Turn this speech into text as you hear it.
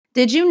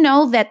Did you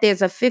know that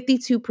there's a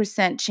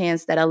 52%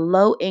 chance that a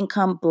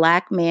low-income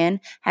Black man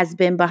has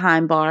been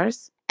behind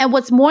bars? And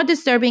what's more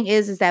disturbing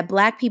is that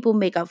Black people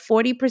make up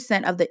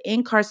 40% of the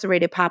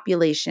incarcerated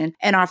population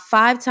and are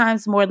 5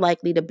 times more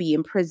likely to be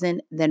in prison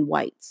than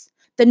whites.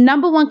 The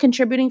number one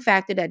contributing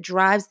factor that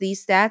drives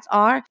these stats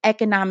are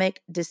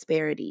economic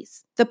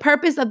disparities. The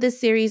purpose of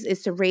this series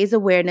is to raise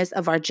awareness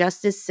of our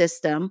justice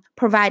system,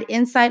 provide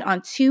insight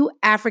on 2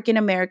 African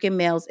American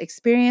males'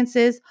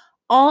 experiences,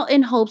 all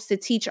in hopes to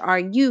teach our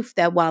youth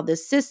that while the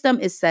system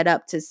is set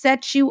up to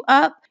set you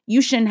up,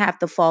 you shouldn't have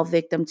to fall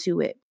victim to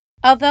it.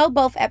 Although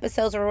both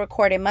episodes were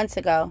recorded months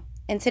ago,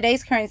 in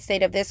today's current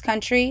state of this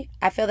country,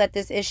 I feel that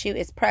this issue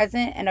is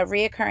present and a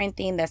reoccurring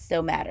theme that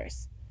still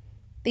matters.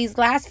 These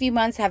last few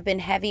months have been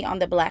heavy on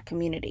the Black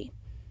community.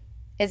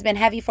 It's been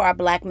heavy for our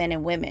Black men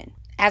and women,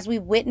 as we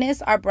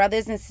witness our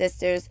brothers and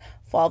sisters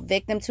fall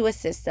victim to a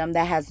system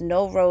that has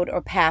no road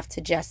or path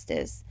to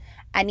justice.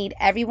 I need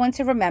everyone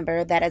to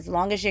remember that as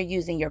long as you're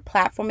using your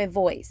platform and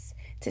voice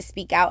to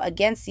speak out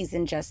against these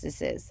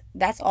injustices,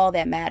 that's all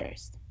that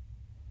matters.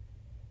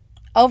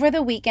 Over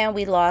the weekend,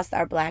 we lost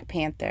our Black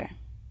Panther.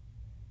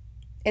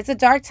 It's a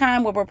dark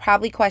time where we're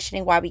probably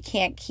questioning why we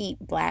can't keep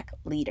Black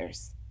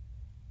leaders.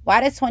 Why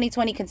does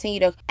 2020 continue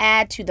to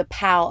add to the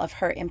pile of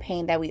hurt and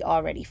pain that we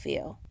already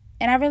feel?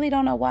 And I really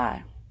don't know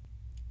why.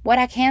 What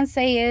I can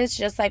say is,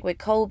 just like with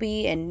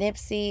Kobe and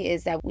Nipsey,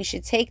 is that we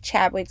should take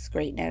Chadwick's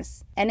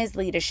greatness and his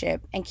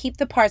leadership and keep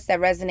the parts that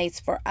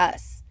resonates for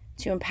us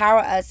to empower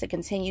us to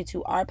continue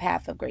to our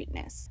path of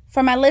greatness.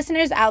 For my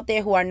listeners out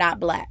there who are not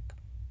Black,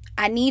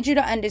 I need you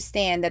to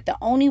understand that the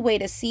only way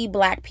to see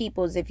Black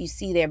people is if you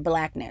see their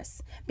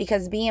Blackness,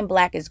 because being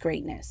Black is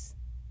greatness.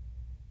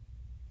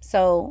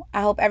 So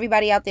I hope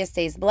everybody out there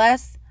stays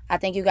blessed. I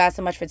thank you guys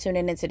so much for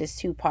tuning into this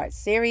 2-part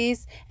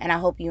series, and I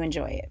hope you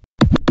enjoy it.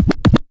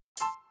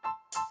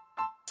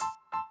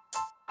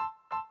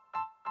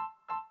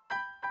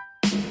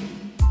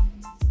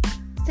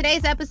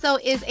 Today's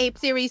episode is a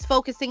series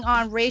focusing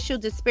on racial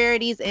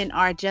disparities in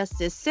our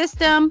justice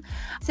system.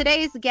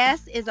 Today's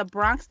guest is a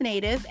Bronx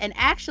native and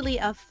actually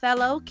a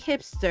fellow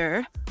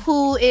Kipster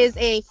who is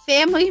a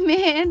family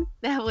man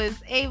that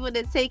was able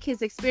to take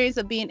his experience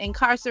of being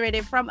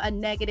incarcerated from a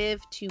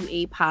negative to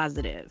a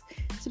positive.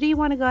 So do you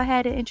want to go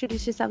ahead and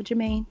introduce yourself,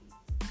 Jamaine?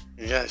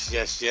 Yes.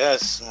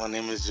 My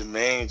name is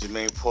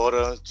Jamaine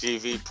Porter,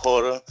 GV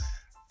Porter.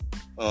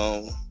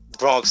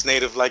 Bronx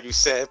native, like you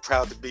said,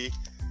 proud to be.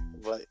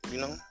 But,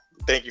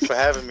 thank you for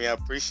having me. I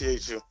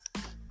appreciate you.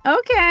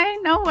 Okay,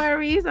 no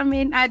worries. I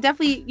mean, I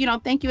definitely,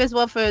 thank you as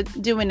well for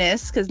doing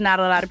this, because not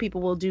a lot of people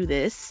will do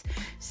this.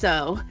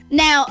 So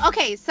now,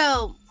 okay,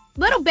 so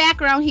little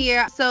background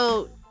here.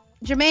 So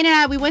Jamaine and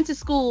I, we went to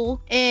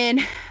school in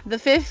the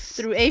 5th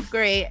through 8th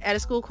grade at a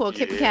school called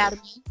Kip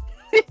Academy.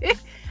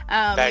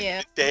 Back in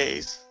the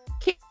days.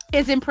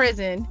 Kids in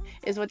prison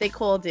is what they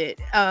called it.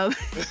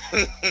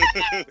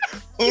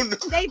 Who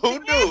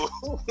knew?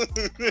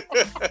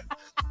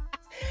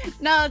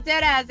 No,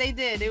 dead ass, they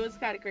did. It was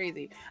kind of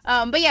crazy.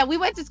 But yeah, we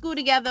went to school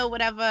together,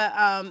 whatever,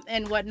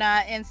 and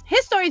whatnot. And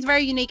his story is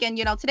very unique. And,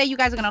 today you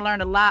guys are going to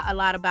learn a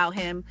lot about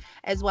him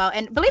as well.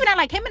 And believe it or not,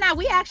 like him and I,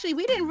 we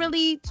didn't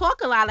really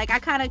talk a lot. Like I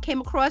kind of came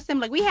across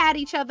him. Like we had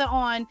each other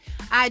on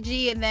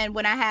IG. And then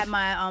when I had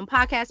my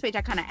podcast page,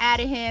 I kind of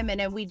added him. And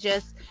then we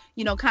just,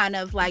 kind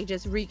of like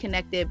just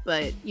reconnected.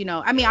 But,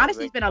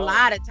 honestly, it's been a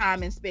lot of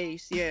time and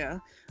space. Yeah.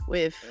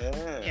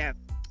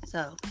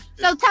 So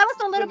tell us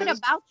a little bit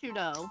about you,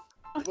 though.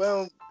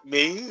 Well,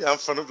 me, I'm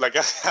from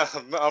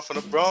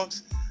the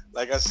Bronx.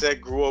 Like I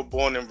said, grew up,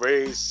 born and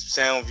raised,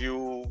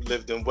 Soundview,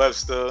 lived in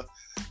Webster,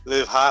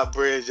 lived High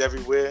Bridge,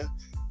 everywhere.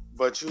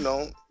 But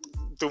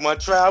through my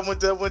trial,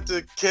 I went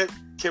to Kip.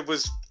 Kip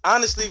was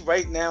honestly,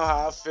 right now,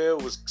 how I feel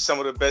was some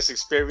of the best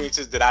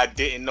experiences that I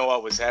didn't know I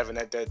was having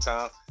at that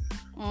time.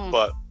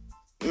 But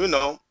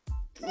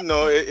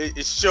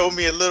it showed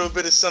me a little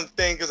bit of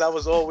something, because I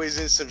was always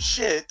in some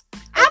shit.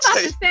 I'm about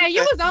to say,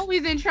 you was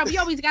always in trouble.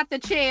 You always got the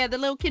chair, the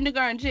little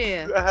kindergarten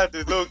chair. I had the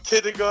little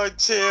kindergarten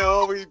chair,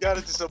 always got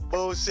into some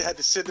bullshit, had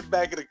to sit in the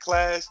back of the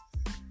class.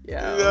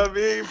 Yeah. You know what I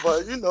mean?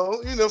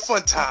 But,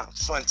 fun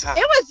times. It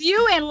was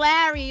you and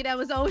Larry that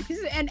was always,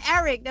 and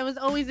Eric that was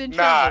always in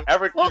trouble. Nah,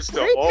 Eric used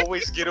to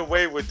always get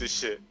away with the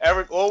shit.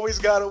 Eric always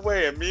got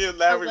away, and me and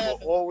Larry will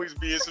always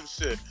be in some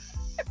shit.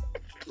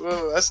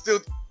 Well, I still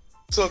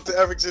talk to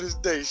Eric to this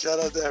day.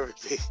 Shout out to Eric.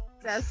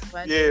 That's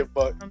funny. Yeah,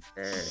 but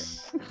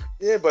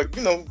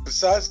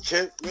besides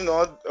Kip,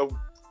 I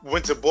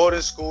went to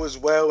boarding school as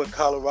well in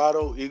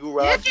Colorado, Eagle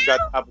Rock. I got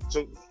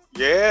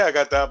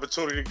the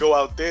opportunity to go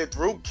out there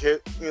through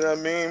Kip, you know what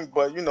I mean?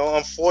 But,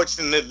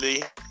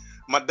 unfortunately,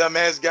 my dumb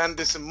ass got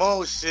into some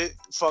more shit,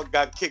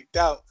 got kicked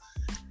out,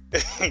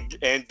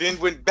 and then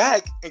went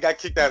back and got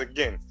kicked out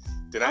again.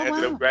 Then I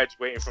ended up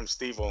graduating from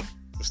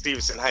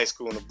Stevenson High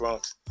School in the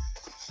Bronx.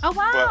 Oh,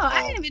 wow. But,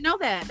 I didn't even know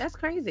that. That's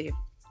crazy.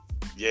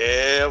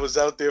 Yeah, I was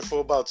out there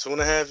for about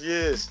 2.5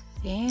 years.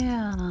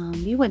 Damn,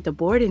 you went to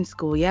boarding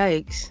school.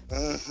 Yikes.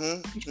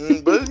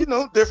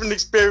 But different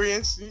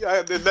experience.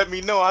 They let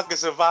me know I can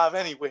survive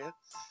anywhere.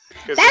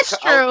 Because That's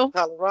true.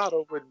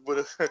 Colorado,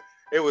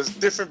 it was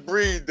different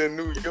breed than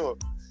New York.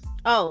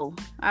 Oh,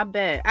 I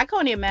bet. I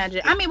couldn't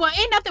imagine. I mean, well,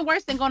 ain't nothing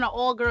worse than going to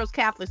all girls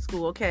Catholic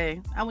school. Okay,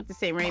 I went to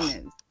St.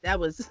 Raymond's. That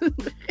was.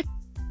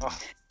 Oh,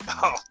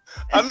 oh.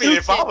 I mean,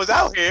 if I was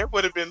out here, it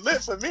would have been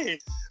lit for me.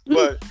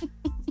 But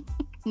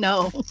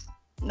no.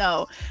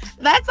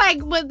 That's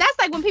like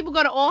when people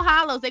go to All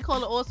Hallows, they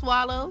call it All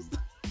Swallows.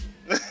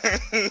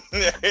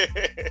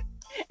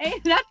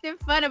 Ain't nothing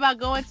fun about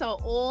going to an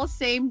all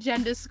same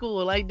gender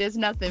school. Like, there's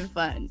nothing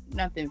fun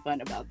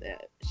about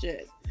that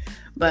shit.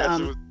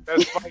 But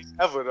that's fight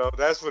ever though.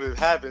 That's what it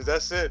happens.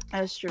 That's it.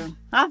 That's true.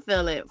 I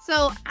feel it.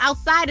 So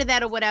outside of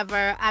that or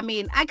whatever, I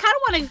mean, I kind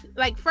of want to,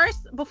 like,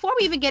 first, before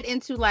we even get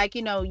into, like,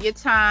 you know, your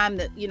time,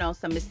 that, you know,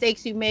 some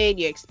mistakes you made,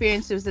 your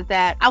experiences with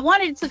that, I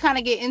wanted to kind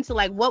of get into,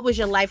 like, what was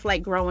your life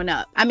like growing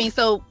up? I mean,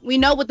 so we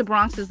know what the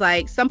Bronx is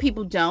like. Some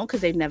people don't because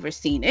they've never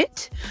seen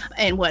it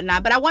and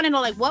whatnot. But I want to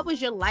know, like, what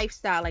was your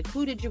lifestyle? Like,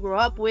 who did you grow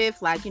up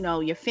with? Like, you know,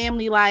 your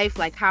family life.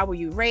 Like, how were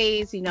you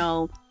raised? You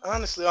know?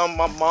 Honestly,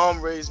 my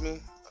mom raised me.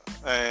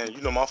 And,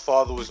 you know, my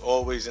father was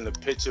always in the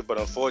picture, but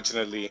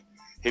unfortunately,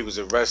 he was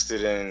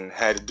arrested and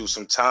had to do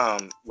some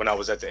time when I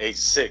was at the age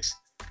of 6.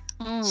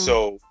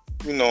 So,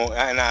 you know,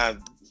 and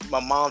my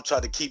mom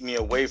tried to keep me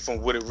away from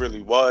what it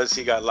really was.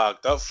 He got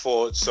locked up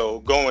for it. So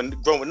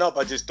growing up,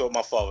 I just thought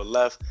my father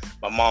left.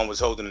 My mom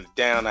was holding it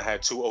down. I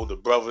had 2 older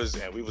brothers,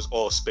 and we was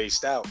all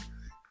spaced out.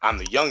 I'm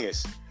the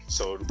youngest.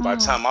 So by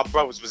the time my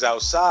brothers was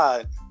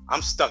outside,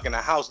 I'm stuck in the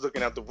house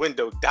looking out the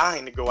window,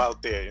 dying to go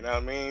out there. You know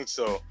what I mean?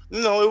 So,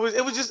 you know,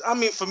 it was just, I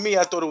mean, for me,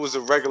 I thought it was a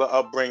regular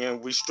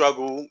upbringing. We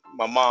struggled.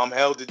 My mom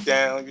held it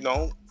down, you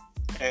know,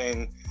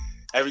 and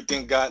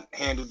everything got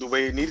handled the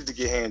way it needed to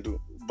get handled.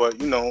 But,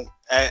 you know,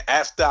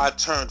 after I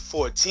turned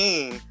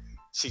 14,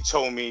 she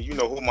told me, you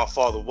know, who my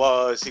father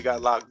was. He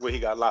got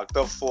locked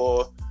up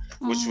for,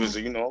 which was,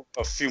 you know,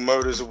 a few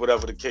murders or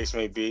whatever the case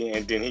may be.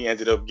 And then he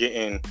ended up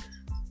getting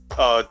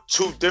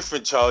 2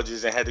 different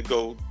charges and had to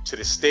go to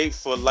the state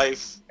for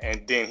life,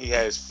 and then he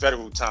has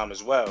federal time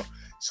as well,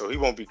 so he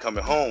won't be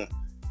coming home.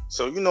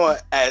 So, you know,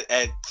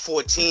 at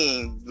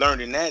 14,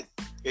 learning that,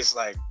 it's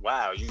like,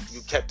 wow, you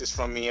kept this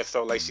from me, and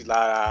felt like she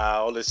lied,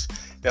 all this.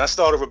 Then I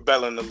started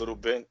rebelling a little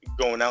bit,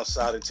 going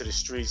outside into the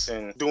streets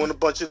and doing a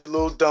bunch of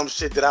little dumb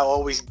shit that I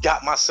always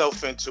got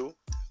myself into.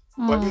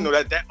 But, you know,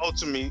 that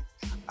ultimately,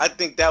 I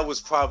think that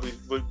was probably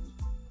what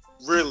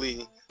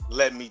really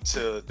led me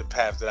to the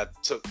path that I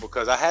took,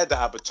 because I had the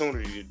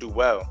opportunity to do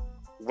well.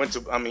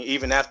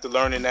 Even after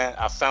learning that,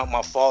 I found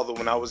my father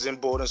when I was in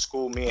boarding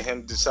school. Me and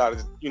him decided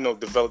to, you know,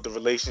 develop the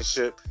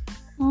relationship.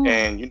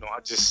 And, you know,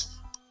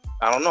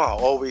 I don't know, I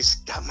always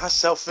got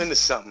myself into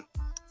something,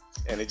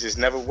 and it just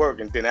never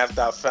worked. And then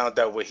after I found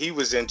out what he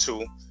was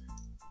into,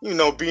 you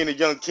know, being a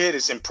young kid,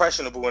 it's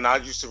impressionable, and I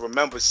used to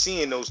remember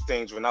seeing those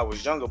things when I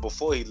was younger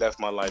before he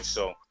left my life.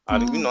 So I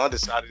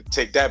decided to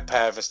take that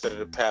path instead of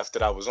the path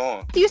that I was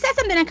on. You said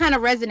something that kind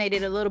of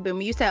resonated a little bit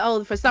when you said,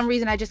 oh, for some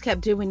reason I just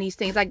kept doing these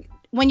things. Like,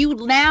 when you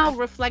now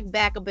reflect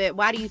back a bit,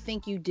 why do you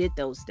think you did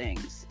those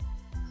things?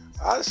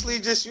 Honestly,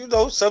 just, you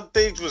know, some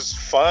things was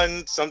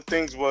fun. Some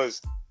things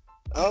was,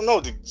 I don't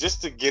know,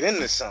 just to get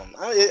into something.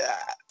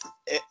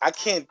 I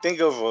can't think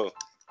of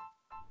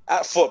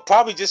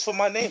probably just for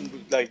my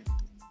name. Like,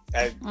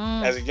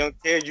 as a young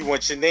kid, you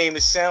want your name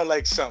to sound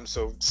like something.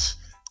 So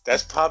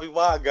that's probably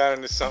why I got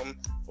into something.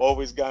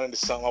 Always got into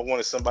something. I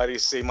wanted somebody to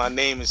say my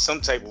name in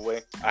some type of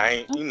way. I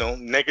ain't, you know,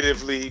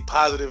 negatively,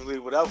 positively,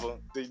 whatever.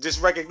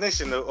 Just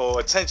recognition or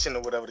attention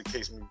or whatever the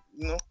case may be,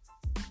 you know.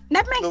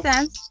 That makes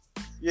sense.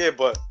 Yeah,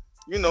 but,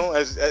 you know,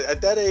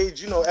 at that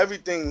age, you know,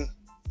 everything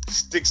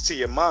sticks to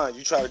your mind.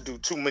 You try to do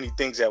too many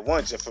things at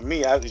once. And for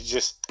me, I was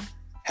just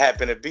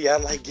happened to be, I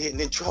like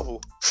getting in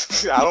trouble.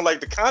 I don't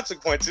like the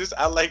consequences.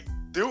 I like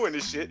doing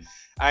this shit.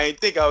 I ain't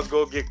think I was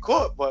going to get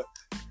caught, but,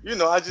 you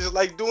know, I just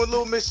like doing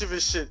little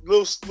mischievous shit,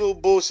 little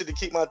bullshit to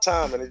keep my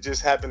time, and it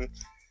just happened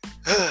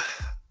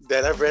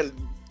that I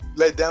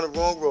led down the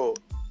wrong road.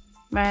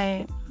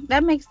 Right.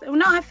 That makes,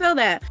 no, I feel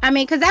that. I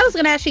mean, because that was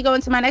going to actually go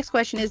into my next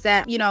question, is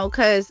that, you know,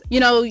 because, you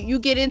know, you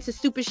get into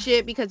stupid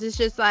shit because it's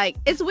just like,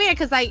 it's weird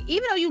because, like,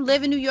 even though you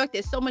live in New York,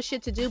 there's so much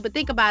shit to do, but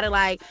think about it,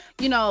 like,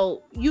 you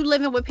know, you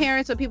living with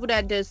parents or people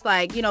that just,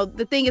 like, you know,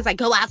 the thing is, like,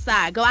 go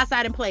outside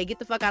and play, get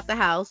the fuck out the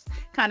house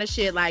kind of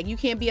shit. Like, you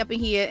can't be up in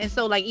here. And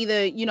so, like,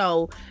 either, you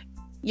know,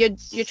 your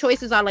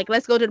choices are like,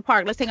 let's go to the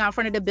park, let's hang out in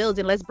front of the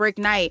building, let's break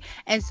night.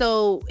 And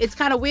so it's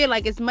kind of weird,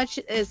 like, as much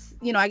as,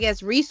 you know, I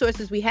guess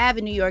resources we have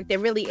in New York, there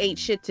really ain't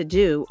shit to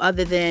do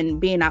other than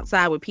being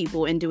outside with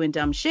people and doing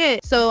dumb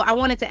shit. So I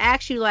wanted to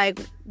ask you, like,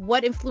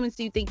 what influence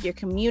do you think your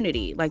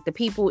community, like the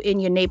people in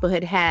your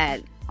neighborhood,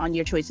 had on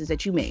your choices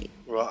that you made?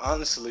 Well,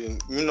 honestly,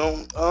 you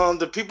know,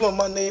 the people in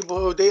my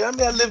neighborhood, I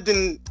lived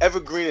in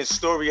Evergreen and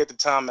Story at the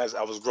time as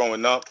I was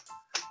growing up,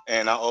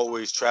 and I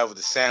always traveled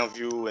to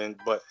Soundview,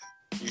 but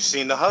you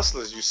seen the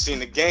hustlers, you seen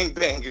the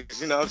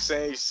gangbangers, you know what I'm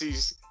saying? You see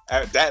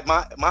that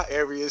my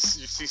areas,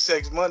 you see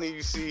Sex Money,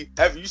 you see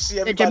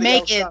everybody the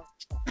Jamaicans. outside.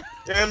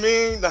 You know what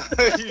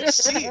I mean? You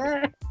see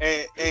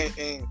it.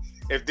 And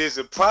if there's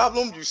a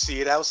problem, you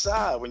see it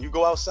outside. When you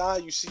go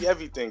outside, you see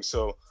everything.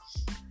 So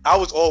I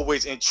was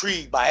always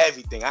intrigued by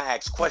everything. I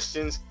asked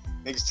questions.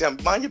 Niggas tell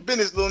me, mind your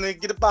business, little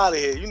nigga, get up out of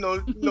here. You know,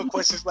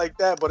 questions like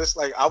that. But it's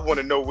like, I want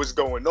to know what's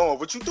going on.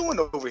 What you doing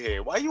over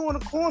here? Why you on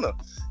the corner?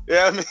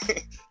 Yeah, you know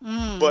what I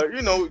mean? But,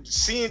 you know,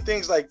 seeing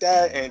things like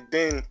that, and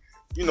then,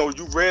 you know,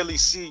 you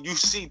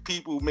see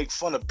people make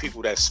fun of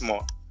people that's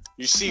smart.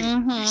 You see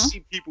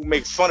people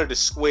make fun of the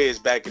squares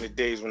back in the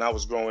days when I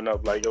was growing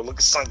up. Like, yo, look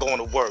at son going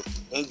to work.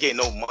 Ain't getting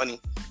no money.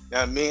 You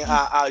know what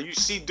I mean? You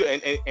see,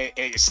 and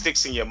it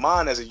sticks in your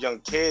mind as a young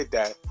kid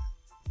that,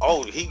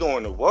 oh, he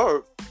going to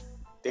work.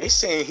 They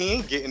saying he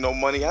ain't getting no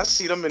money. I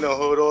see them in the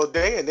hood all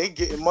day, and they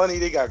getting money.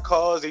 They got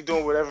cars. They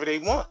doing whatever they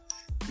want.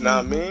 You know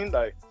what I mean?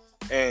 Like,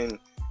 and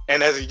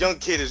as a young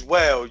kid as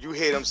well, you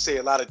hear them say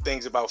a lot of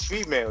things about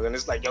females, and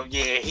it's like, yo,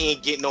 yeah, he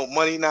ain't getting no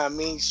money. You know what I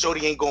mean?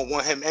 Shorty ain't gonna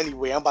want him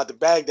anyway. I'm about to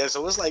bag that.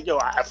 So it's like, yo,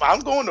 if I'm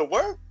going to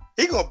work,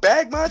 he gonna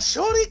bag my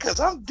shorty because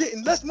I'm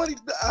getting less money.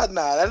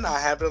 Nah, that's not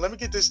happening. Let me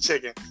get this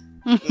chicken.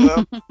 You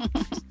know?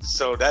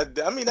 So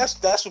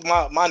that's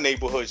what my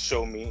neighborhood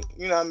showed me.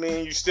 You know what I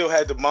mean? You still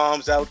had the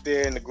moms out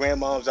there and the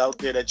grandmoms out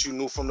there that you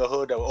knew from the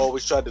hood that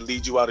always tried to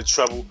lead you out of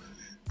trouble.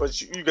 But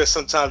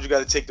sometimes you got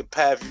to take the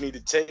path you need to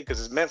take because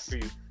it's meant for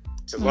you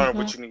to learn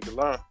what you need to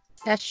learn.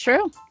 That's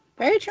true.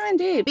 Very true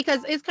indeed.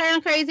 Because it's kind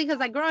of crazy because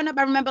like growing up,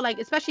 I remember like,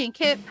 especially in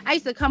KIPP, I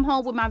used to come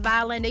home with my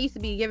violin. They used to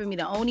be giving me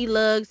the only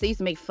looks. They used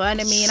to make fun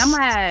of me. And I'm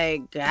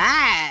like,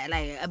 God,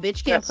 like a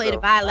bitch can't play the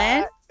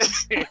violin.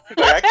 Like,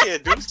 I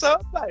can't do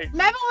something. Like,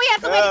 remember when we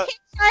had to wear the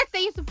KIPP shirts? They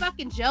used to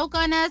fucking joke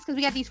on us because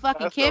we got these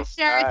fucking KIPP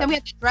shirts and we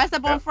had to dress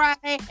up on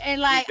Friday.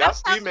 And like, y'all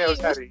females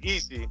had it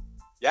easy.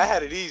 Y'all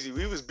had it easy.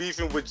 We was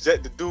beefing with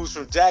the dudes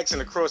from Jackson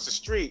across the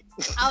street.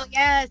 Oh,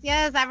 yes.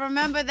 I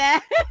remember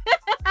that.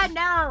 I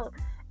know.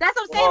 That's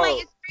what I'm saying.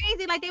 Like, it's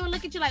crazy. Like, they would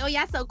look at you like, oh,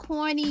 y'all so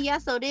corny. Y'all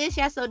so this.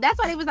 Y'all so... That's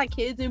why they was like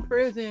kids in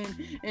prison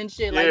and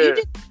shit. Like, you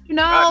just,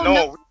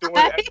 No, we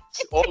doing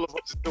all of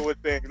us doing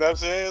things. You know what I'm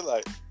saying?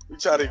 Like, we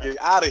try to get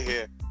out of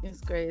here.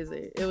 It's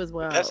crazy. It was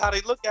wild. That's how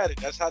they look at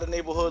it. That's how the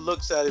neighborhood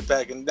looks at it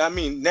back. And I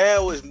mean,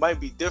 now it might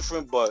be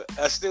different, but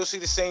I still see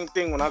the same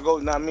thing when I go.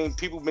 You know what I mean?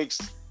 People make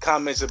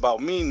comments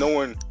about me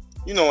knowing,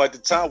 you know, at the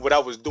time what I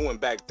was doing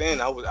back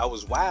then. I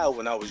was wild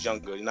when I was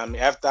younger. You know what I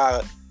mean?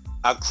 After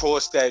I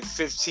crossed that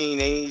 15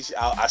 age,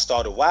 I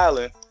started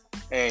wilding,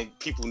 and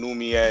people knew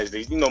me as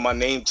my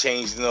name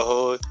changed in the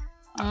hood,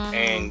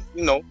 and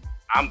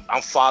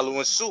I'm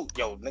following suit.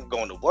 Yo, nigga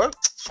going to work?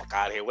 Fuck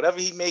out of here. Whatever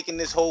he making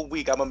this whole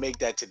week, I'm gonna make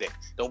that today.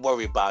 Don't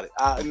worry about it.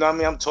 You know what I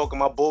mean? I'm talking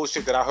my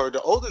bullshit that I heard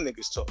the older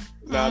niggas talk.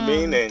 You know what I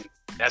mean? And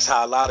that's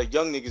how a lot of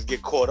young niggas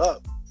get caught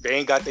up. They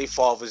ain't got their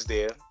fathers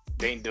there.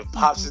 The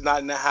pops is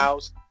not in the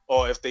house,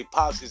 or if they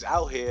pops is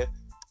out here.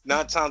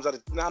 9 times out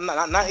of I'm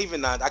not even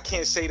 9. I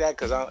can't say that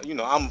because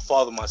I'm a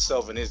father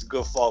myself, and there's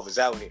good fathers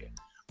out here.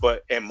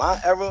 But in my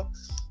era,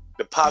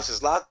 the pops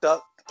is locked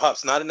up.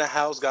 Pops not in the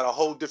house, got a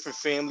whole different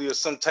family or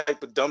some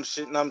type of dumb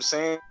shit. You know what I'm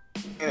saying?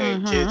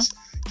 And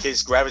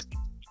kids gravitate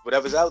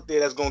whatever's out there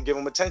that's gonna give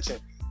them attention.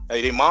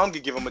 Hey, their mom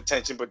can give them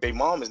attention, but their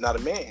mom is not a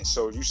man.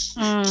 So you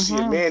see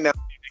a man now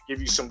give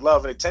you some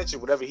love and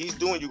attention. Whatever he's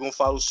doing, you're gonna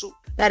follow suit.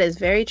 That is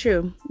very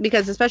true.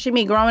 Because especially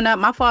me growing up,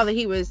 my father,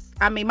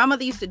 my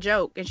mother used to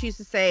joke, and she used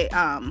to say,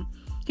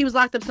 he was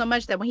locked up so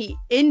much that when he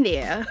in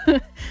there,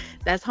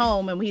 that's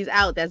home, and when he's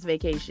out, that's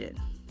vacation.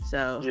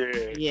 So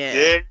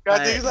yeah, you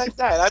got things like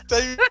that. I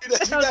tell you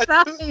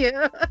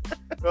that.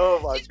 Oh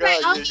my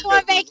God! Like, you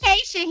on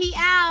vacation? He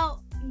out.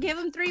 Give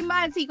him 3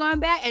 months. He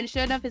going back, and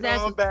sure enough, his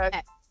ass is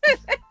back.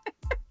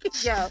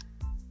 Yo,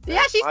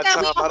 yeah, she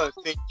said we I don't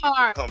think you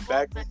can come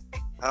back.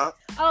 Huh?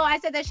 Oh, I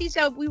said that she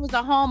said we was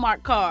a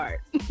Hallmark card.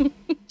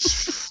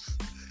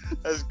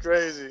 That's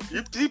crazy.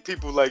 You see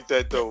people like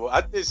that though.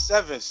 I did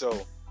 7,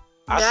 so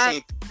I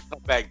seen people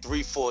come back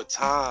 3-4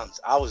 times.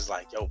 I was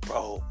like, yo,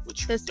 bro,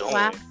 what you doing?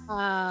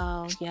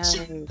 Wow, yeah.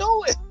 What you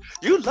doing?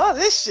 You love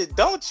this shit,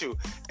 don't you?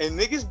 And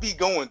niggas be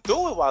going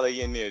through it while they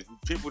in there.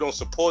 People don't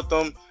support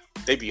them.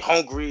 They be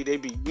hungry. They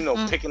be,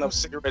 picking up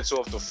cigarettes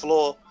off the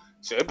floor.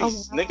 So it be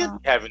niggas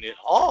having it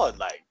hard,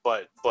 like,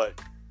 but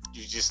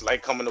you just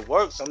like coming to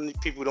work. Some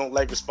people don't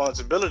like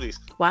responsibilities.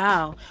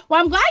 Wow. Well,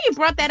 I'm glad you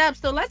brought that up.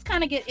 So let's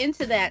kind of get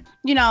into that.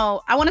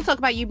 I want to talk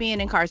about you being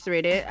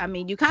incarcerated. I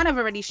mean, you kind of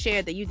already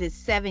shared that you did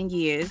 7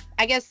 years.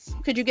 I guess,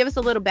 could you give us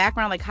a little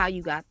background, like how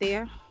you got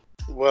there?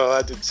 Well,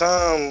 at the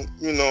time,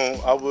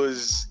 I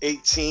was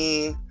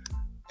 18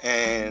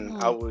 and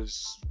I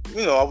was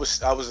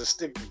a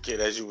sticker kid,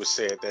 as you would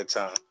say at that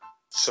time.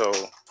 So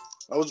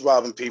I was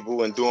robbing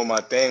people and doing my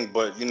thing,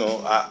 but,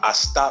 I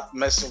stopped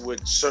messing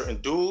with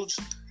certain dudes.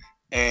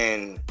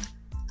 And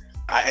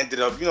I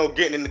ended up,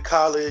 getting into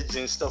college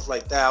and stuff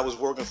like that. I was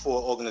working for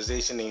an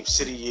organization named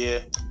City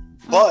Year.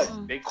 But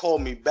they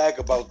called me back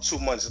about 2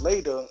 months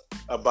later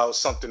about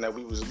something that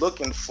we was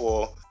looking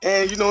for.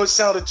 And, it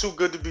sounded too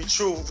good to be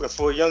true.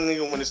 For a young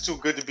nigga, when it's too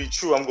good to be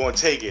true, I'm going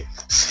to take it.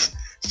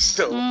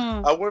 So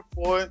I went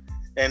for it,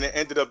 and it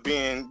ended up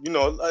being,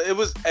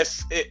 to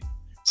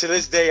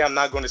this day, I'm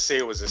not going to say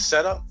it was a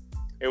setup.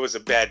 It was a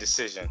bad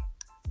decision.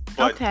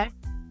 But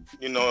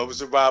it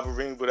was a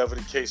robbery, whatever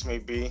the case may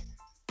be.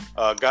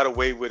 Got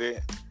away with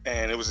it,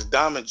 and it was a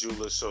diamond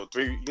jeweler. So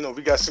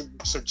we got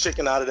some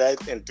chicken out of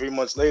that, and 3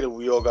 months later,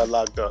 we all got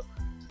locked up.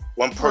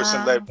 One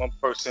person led one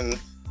person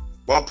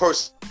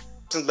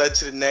led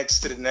to the next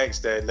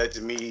that led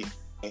to me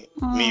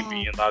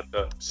being locked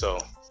up. So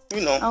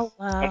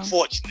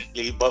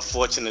unfortunately, but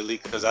fortunately,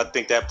 because I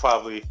think that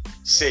probably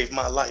saved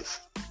my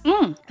life.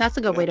 That's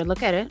a good way to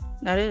look at it.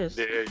 That is.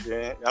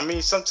 Yeah. I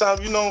mean,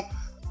 sometimes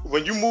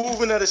when you're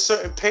moving at a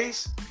certain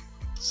pace,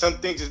 some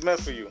things is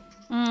meant for you.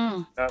 You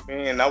know what I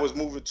mean? And I was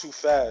moving too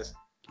fast.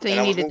 So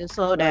you needed to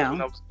slow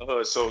down.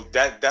 So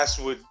that's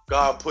what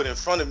God put in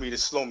front of me to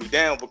slow me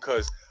down,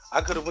 because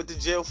I could have went to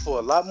jail for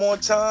a lot more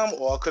time,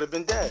 or I could have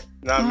been dead.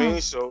 You know what I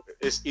mean? So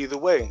it's either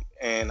way.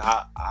 And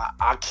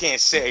I can't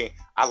say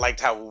I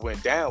liked how it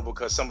went down,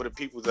 because some of the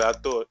people that I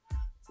thought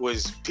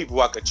was people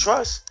I could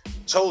trust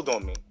told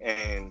on me.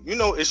 And,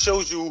 it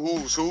shows you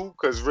who's who,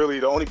 because really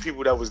the only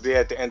people that was there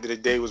at the end of the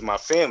day was my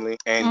family.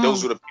 And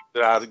those were the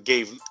people that I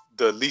gave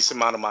the least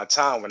amount of my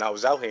time when I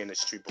was out here in the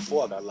street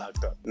before I got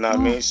locked up. You know what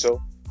I mean?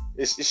 So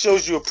it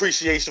shows you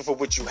appreciation for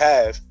what you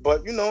have.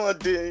 But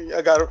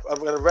I got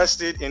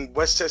arrested in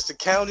Westchester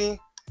County.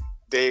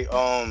 They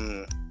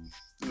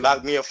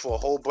locked me up for a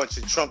whole bunch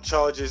of trunk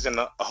charges and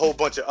a whole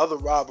bunch of other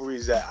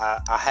robberies that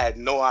I had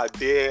no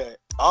idea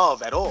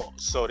of at all.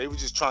 So they were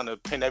just trying to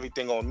pin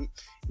everything on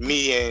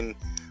me and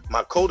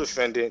my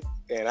co-defendant,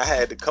 and I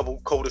had a couple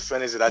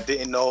co-defendants that I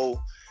didn't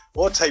know,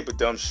 all type of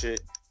dumb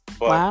shit.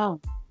 But wow.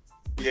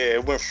 Yeah,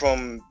 it went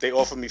from, they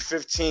offered me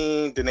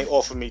 15, then they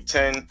offered me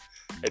 10,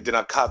 and then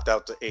I copped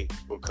out to 8,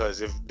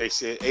 because if they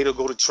said 8 will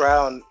go to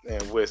trial,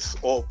 and with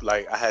all,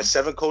 I had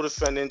 7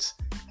 co-defendants,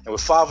 and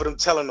with 5 of them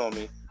telling on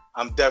me,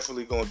 I'm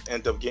definitely going to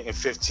end up getting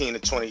 15 to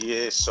 20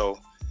 years. So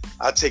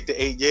I take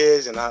the 8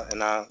 years, and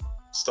I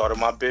started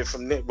my bid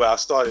from there. Well, I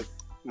started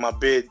my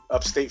bid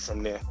upstate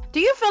from there. Do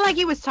you feel like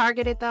you was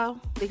targeted though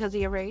because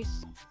of your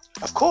race?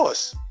 Of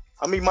course.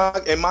 I mean,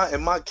 in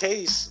my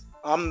case,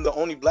 I'm the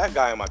only black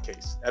guy in my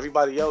case.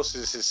 Everybody else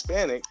is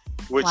Hispanic,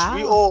 which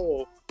we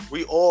all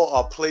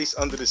are placed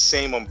under the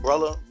same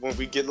umbrella when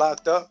we get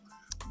locked up.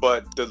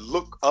 But the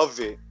look of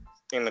it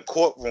in the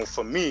courtroom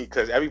for me,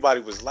 because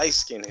everybody was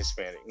light-skinned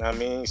Hispanic, you know what I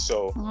mean?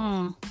 So,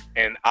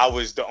 and I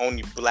was the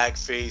only black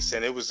face,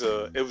 and it was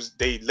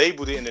they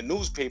labeled it in the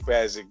newspaper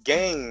as a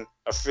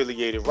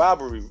gang-affiliated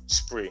robbery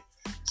spree.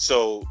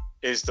 So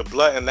it's the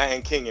Blood and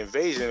Latin King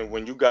invasion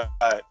when you got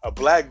a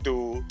black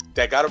dude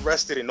that got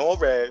arrested in all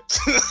red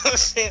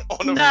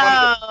on the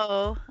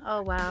front.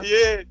 Oh wow.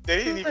 Yeah,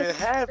 they didn't even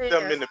have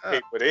them in the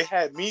paper. They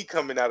had me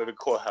coming out of the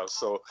courthouse.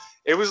 So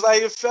it was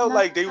it felt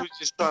like they was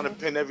just trying to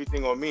pin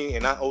everything on me,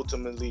 and I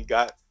ultimately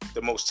got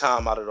the most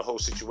time out of the whole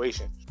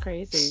situation.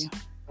 Crazy.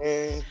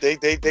 And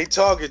they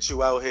target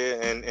you out here,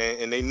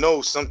 and they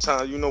know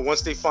sometimes,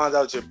 once they find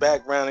out your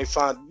background, they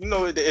find,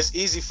 it's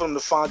easy for them to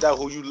find out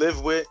who you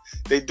live with.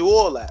 They do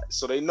all that.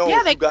 So they know.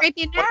 Yeah, they create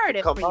the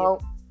narrative for you.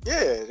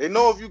 Yeah, they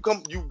know if you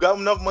got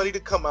enough money to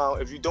come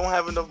out, if you don't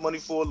have enough money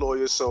for a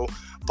lawyer. So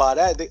by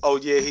that,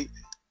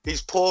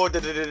 he's poor,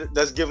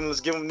 let's give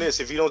him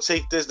this. If he don't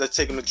take this, let's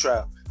take him to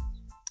trial.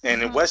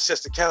 And in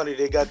Westchester County,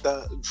 they got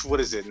the,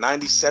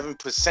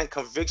 97%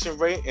 conviction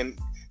rate, and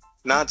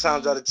 9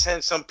 times out of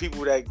 10, some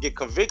people that get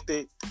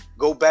convicted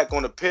go back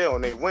on appeal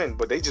and they win,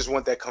 but they just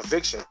want that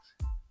conviction.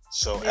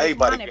 So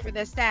everybody want it for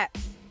their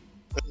stats.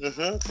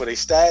 For their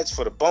stats,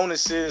 for the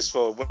bonuses,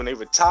 for when they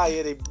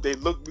retire, they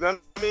look, you know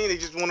what I mean? They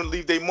just want to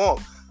leave their mark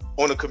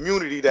on a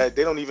community that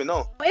they don't even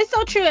know. It's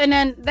so true. And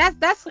then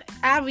that's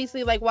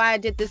obviously why I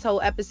did this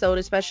whole episode,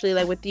 especially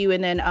with you,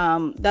 and then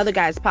the other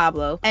guy is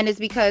Pablo. And it's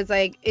because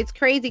it's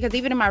crazy, because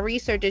even in my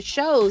research it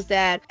shows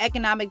that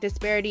economic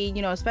disparity,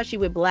 especially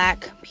with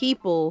black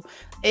people,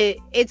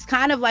 it's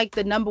kind of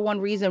the number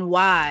one reason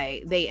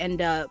why they end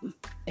up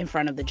in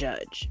front of the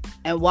judge,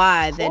 and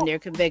why then they're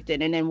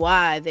convicted, and then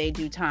why they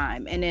do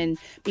time, and then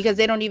because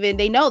they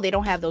know they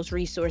don't have those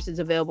resources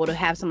available to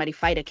have somebody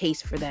fight a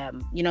case for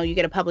them. You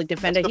get a public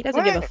defender, he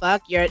doesn't give a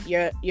fuck.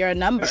 You're a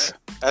number.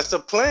 That's the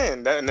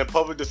plan. And the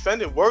public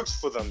defendant works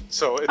for them.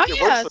 So it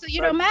works so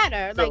you don't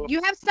matter. So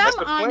you have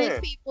some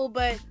honest people,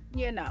 but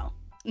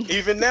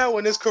even now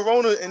in this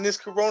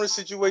corona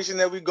situation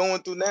that we're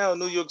going through now in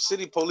New York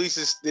City, police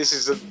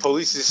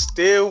is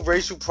still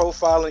racial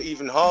profiling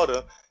even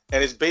harder.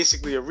 And it's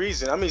basically a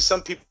reason. I mean,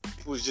 some people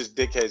was just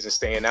dickheads and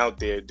staying out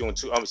there doing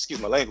too. Excuse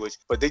my language,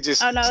 but they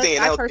just staying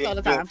out there all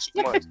the doing time.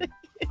 too much.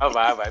 all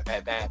right,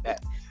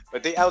 bad.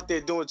 But they out there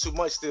doing too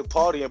much, still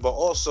partying. But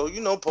also,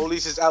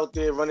 police is out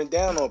there running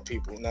down on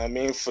people. You know what I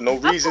mean? For no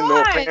reason,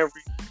 no apparent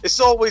reason. It's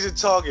always a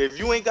target. If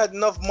you ain't got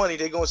enough money,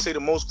 they're gonna say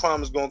the most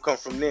crime is gonna come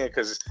from there.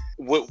 Because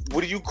what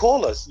do you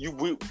call us?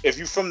 If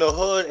you from the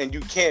hood and you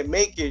can't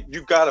make it,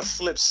 you gotta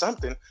flip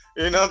something.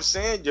 You know what I'm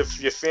saying? Your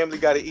family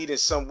gotta eat in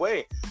some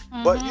way.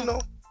 But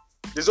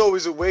there's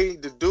always a way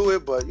to do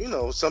it, but you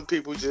know, some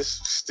people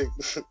just stick.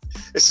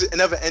 It's a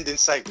never-ending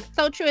cycle.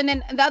 So true. And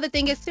then the other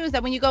thing is too is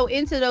that when you go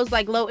into those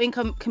like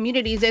low-income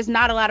communities, there's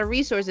not a lot of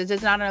resources,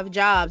 there's not enough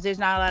jobs, there's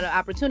not a lot of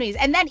opportunities.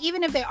 And then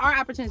even if there are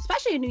opportunities,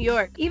 especially in New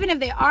York, even if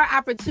there are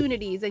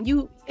opportunities, and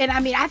I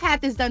mean, I've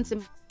had this done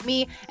to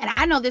me, and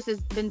I know this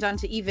has been done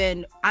to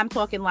even, I'm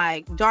talking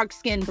like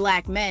dark-skinned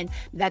black men,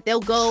 that they'll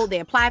go, they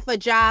apply for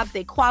jobs,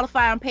 they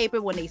qualify on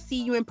paper. When they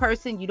see you in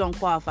person, you don't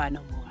qualify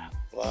no more.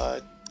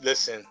 What?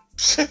 Listen,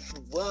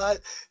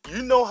 what?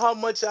 You know how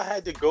much I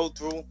had to go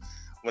through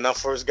when I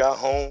first got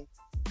home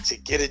to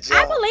get a job?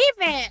 I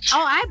believe it.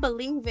 Oh, I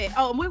believe it.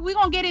 Oh, we're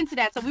going to get into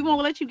that. So we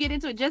won't let you get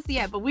into it just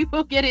yet, but we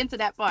will get into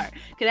that part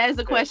because that is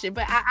the question.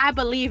 But I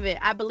believe it.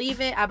 I believe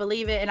it.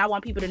 And I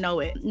want people to know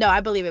it. No, I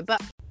believe it.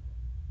 But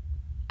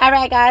all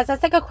right, guys,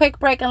 let's take a quick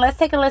break and let's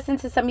take a listen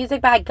to some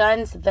music by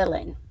Guns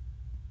Villain.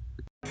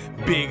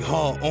 Big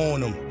heart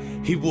on him.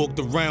 He walked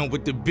around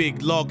with the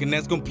big log, and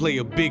that's gonna play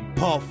a big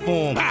part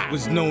for him.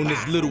 Was known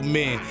as Little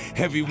Man.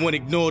 Everyone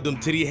ignored him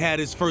till he had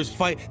his first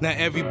fight. Now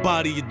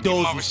everybody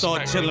adores him.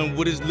 Start chilling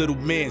with his little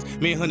mans.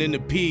 Man hunting the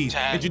peas.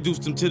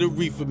 Introduced him to the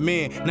reefer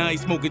man. Now he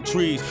smoking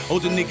trees.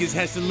 Older niggas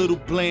has a little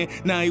plan.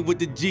 Now he with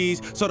the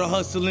G's. Started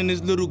hustling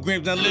his little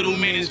grams. Now little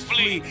man is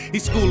free. He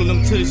schooling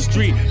them to the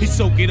street. He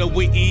soak it up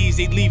with ease.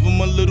 They leave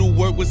him a little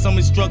work with some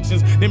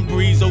instructions. Then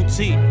breeze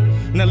OT.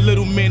 Now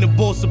little man the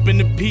boss up in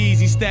the peas.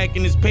 He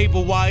stacking his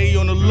paper while he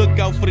on the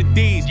lookout for the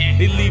D's.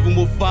 They leave him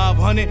with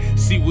 500,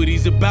 see what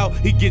he's about.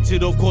 He gets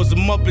it off, calls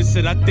him up and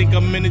said, I think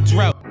I'm in a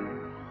drought.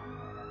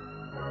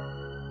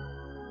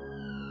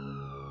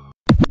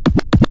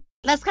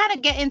 Let's kind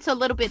of get into a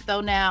little bit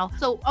though now.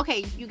 So,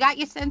 okay, you got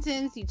your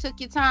sentence, you took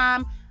your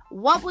time.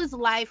 What was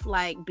life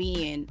like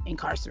being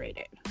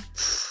incarcerated?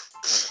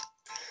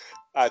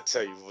 I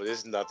tell you,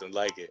 there's nothing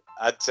like it.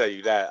 I tell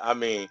you that. I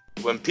mean,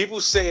 when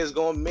people say it's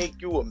gonna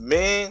make you a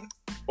man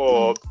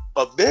or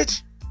a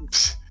bitch,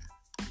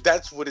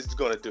 that's what it's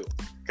gonna do.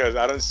 Because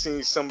I done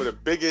seen some of the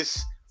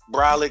biggest,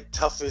 brolic,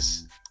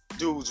 toughest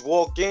dudes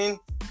walk in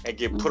and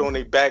get put on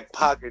their back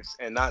pockets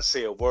and not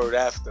say a word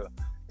after.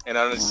 And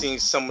I done seen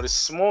some of the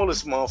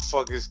smallest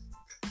motherfuckers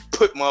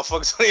put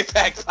motherfuckers on their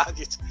back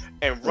pockets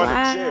and run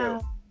to jail. You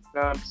know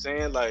what I'm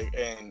saying? Like,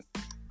 and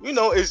you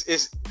know,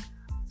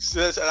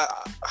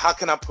 how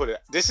can I put it?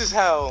 This is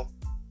how,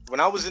 when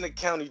I was in the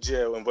county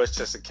jail in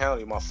Westchester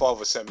County, my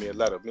father sent me a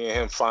letter. Me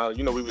and him finally,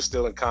 you know, we were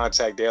still in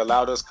contact. They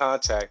allowed us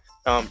contact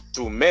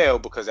through mail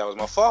because that was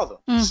my father.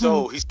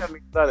 So he sent me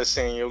a letter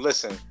saying, yo,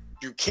 listen,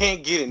 you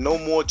can't get in no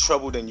more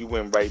trouble than you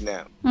in right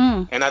now.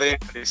 And I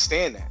didn't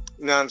understand that.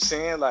 You know what I'm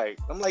saying? Like,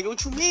 I'm like,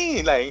 what you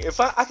mean? Like, if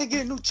I could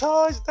get a new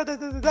charge,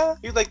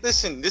 He's like,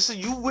 listen, this is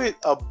you with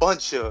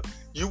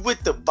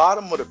the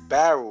bottom of the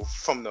barrel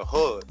from the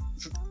hood.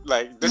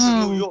 Like, this is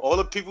New York. All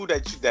the people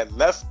that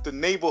left the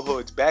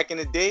neighborhoods back in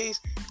the days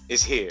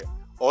is here.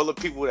 All the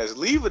people that's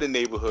leaving the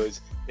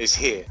neighborhoods is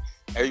here.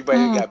 Everybody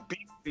that got beef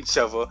with each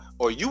other,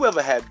 or you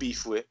ever had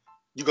beef with,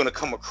 you're gonna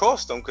come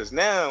across them because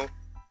now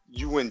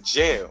you in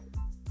jail.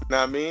 You know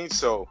what I mean?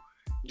 So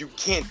you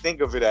can't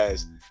think of it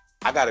as,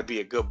 I gotta be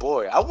a good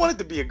boy. I wanted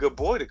to be a good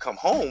boy to come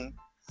home.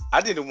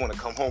 I didn't want to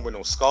come home with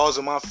no scars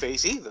on my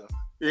face either.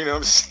 You know what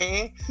I'm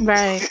saying?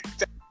 Right.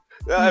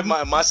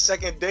 My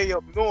second day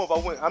up north,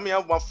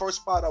 my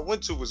first spot I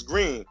went to was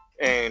Green,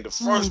 and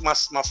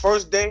my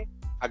first day,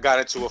 I got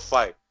into a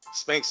fight,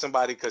 spanked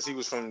somebody because he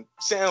was from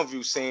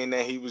Soundview, saying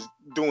that he was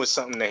doing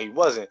something that he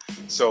wasn't.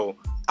 So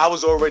I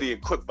was already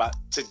equipped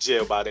to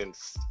jail by then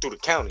through the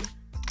county.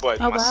 But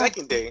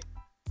second day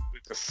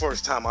was the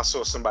first time I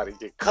saw somebody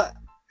get cut,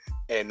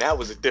 and that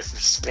was a different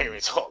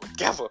experience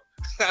altogether.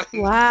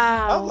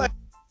 Wow. I'm like,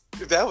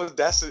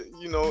 that's a,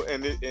 you know,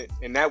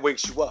 and that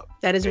wakes you up.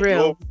 That is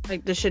real.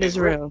 Like, the shit is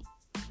real.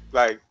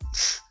 Like,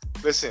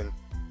 listen,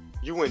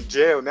 you in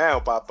jail now,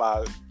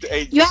 Papa.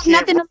 You have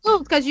nothing to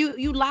lose because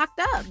you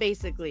locked up,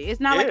 basically. It's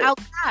not like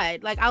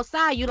outside. Like,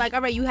 outside, you like,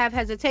 all right, you have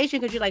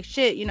hesitation because you're like,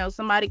 shit, you know,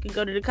 somebody could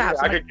go to the cops.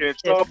 I could get in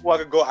trouble. I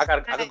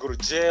could go to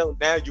jail.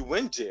 Now you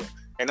in jail.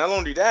 And not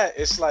only that,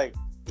 it's like,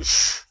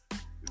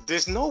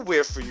 there's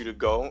nowhere for you to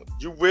go.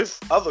 You with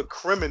other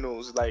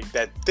criminals like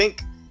that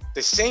think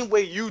the same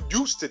way you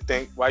used to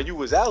think while you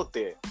was out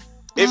there,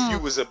 if you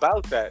was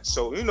about that.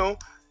 So, you know,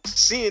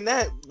 seeing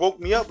that woke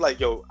me up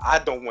like, yo, I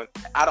don't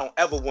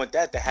ever want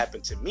that to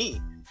happen to me.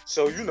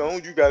 So, you know,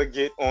 you got to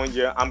get on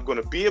your, I'm going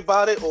to be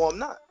about it or I'm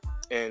not.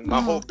 And my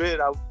whole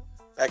bit, I was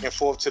back and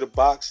forth to the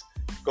box,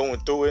 going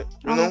through it,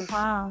 you know?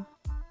 Wow.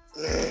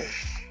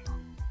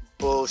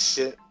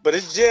 Bullshit. But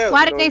it's jail.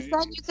 Why did they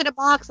send you to the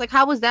box? Like,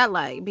 how was that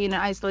like, being in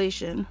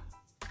isolation?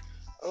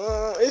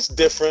 It's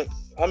different.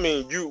 I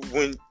mean,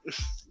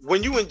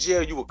 when you in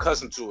jail, you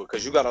accustomed to it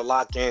because you got to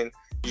lock in.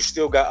 You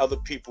still got other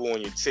people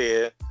on your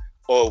tier.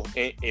 Or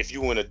if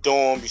you in a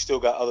dorm, you still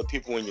got other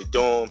people in your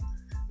dorm.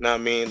 You know what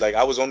I mean? Like,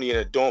 I was only in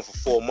a dorm for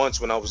 4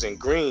 months when I was in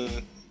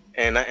Green.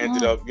 And I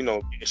ended up, you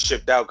know, getting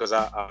shipped out because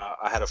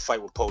I had a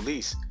fight with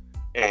police.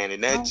 And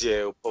in that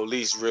jail,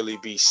 police really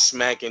be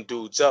smacking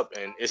dudes up.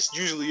 And it's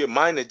usually a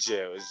minor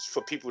jail. It's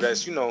for people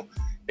that's, you know,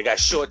 they got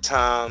short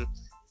time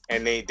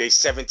and they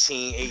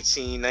 17,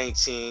 18,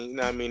 19, you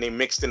know what I mean? They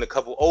mixed in a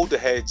couple older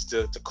heads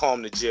to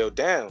calm the jail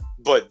down.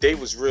 But they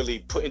was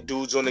really putting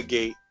dudes on the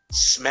gate,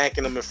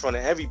 smacking them in front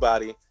of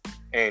everybody,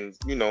 and,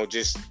 you know,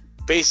 just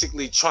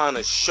basically trying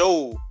to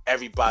show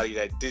everybody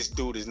that this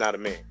dude is not a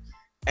man.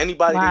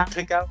 Anybody they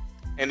pick out,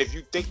 and if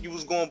you think you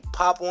was going to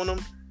pop on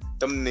them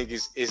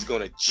niggas is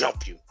going to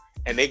jump you.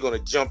 And they going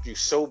to jump you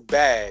so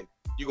bad,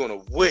 you're going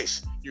to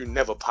wish you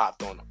never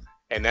popped on them.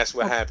 And that's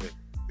what happened.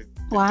 The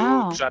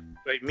dude tried to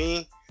play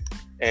me,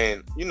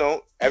 and, you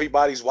know,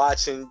 everybody's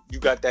watching. You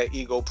got that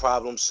ego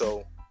problem,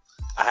 so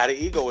I had an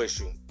ego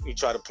issue. He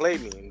tried to play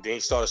me, and then he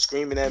started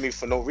screaming at me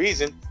for no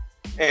reason.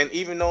 And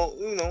even though,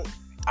 you know,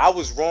 I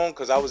was wrong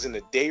because I was in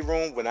the day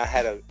room when I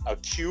had a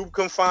cube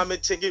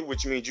confinement ticket,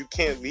 which means you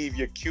can't leave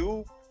your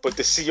cube. But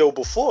the CO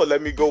before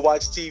let me go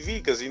watch TV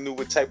because he knew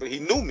he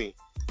knew me.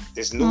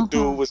 This new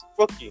dude was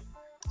rookie.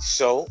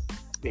 So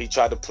he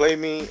tried to play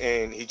me,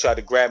 and he tried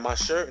to grab my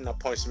shirt, and I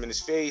punched him in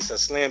his face. I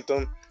slammed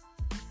him.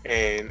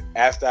 And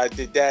after I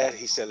did that,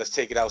 he said, let's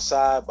take it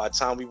outside. By the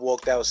time we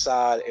walked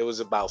outside, it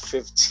was about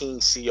 15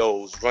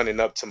 COs running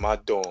up to my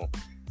dorm.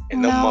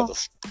 And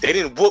they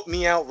didn't whoop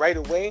me out right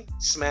away,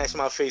 smashed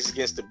my face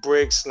against the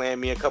brick,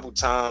 slammed me a couple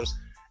times,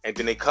 and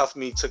then they cuffed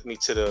me, took me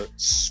to the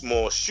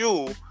small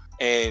shoe.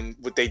 And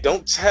what they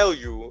don't tell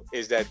you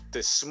is that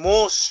the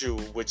small shoe,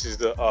 which is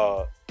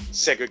the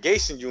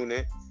segregation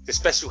unit, the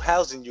special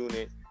housing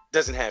unit,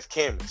 doesn't have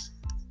cameras.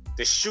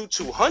 The shoe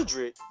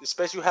 200, the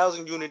special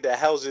housing unit that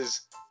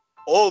houses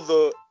all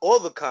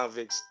the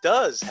convicts,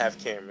 does have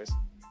cameras,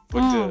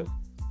 but the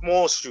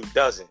small shoe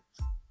doesn't.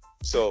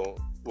 So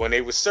when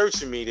they were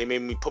searching me, they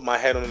made me put my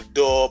head on the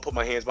door, put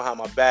my hands behind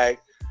my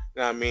back.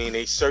 You know what I mean?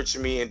 They searched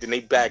me, and then they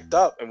backed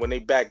up. And when they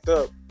backed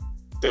up,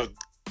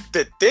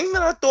 the thing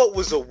that I thought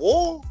was a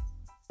wall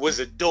was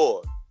a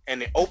door.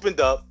 And it opened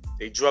up.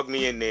 They drugged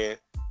me in there,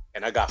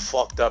 and I got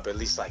fucked up at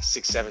least like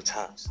 6-7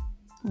 times.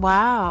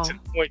 Wow. To the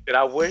point that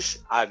I wish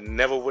I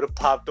never would have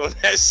popped on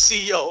that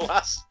CO.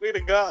 I swear to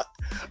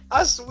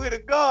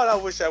God, I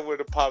wish I would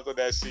have popped on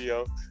that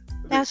CO.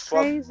 That's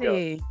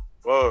crazy.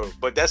 Whoa.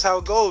 But that's how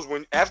it goes.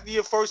 When after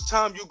your first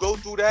time you go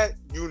through that,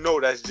 you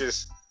know that's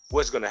just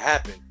what's gonna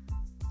happen.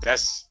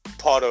 That's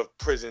part of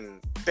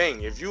prison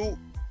thing. If you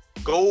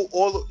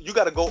you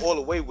gotta go all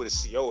the way with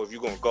a CO if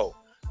you're gonna go.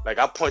 Like,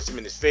 I punched him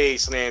in his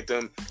face, slammed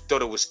him,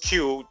 thought it was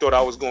cute, thought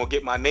I was gonna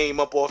get my name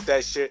up off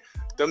that shit.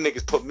 Them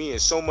niggas put me in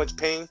so much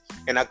pain,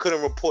 and I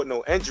couldn't report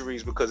no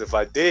injuries because if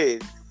I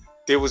did,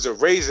 there was a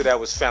razor that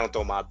was found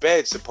on my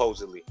bed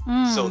supposedly.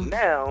 So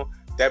now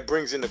that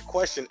brings into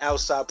question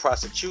outside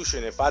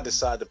prosecution if I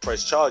decide to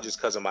press charges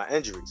because of my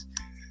injuries.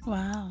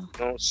 Wow.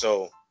 You know,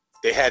 so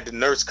they had the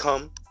nurse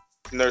come.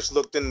 The nurse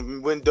looked in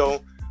the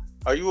window.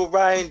 Are you all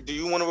right? Do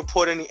you want to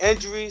report any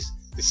injuries?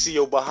 The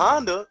CO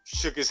behind her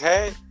shook his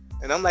head.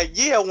 And I'm like,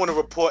 yeah, I want to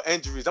report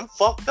injuries. I'm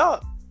fucked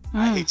up.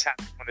 He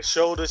tapped me on the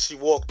shoulder. She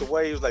walked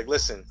away. He was like,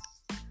 listen,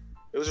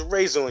 there was a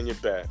razor in your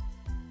bed,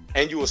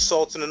 and you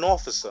assaulting an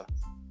officer.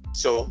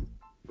 So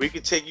we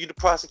could take you to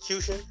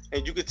prosecution,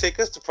 and you could take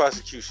us to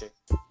prosecution.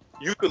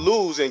 You could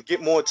lose and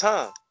get more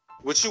time.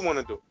 What you want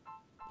to do?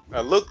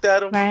 I looked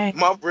at him. Right.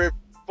 My rib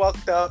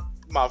fucked up.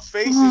 My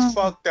face is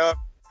fucked up.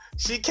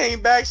 She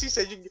came back. She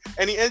said,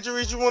 any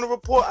injuries you want to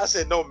report? I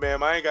said, no,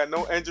 ma'am. I ain't got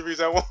no injuries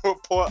I want to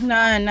report.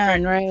 None,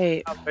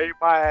 right. I laid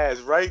my ass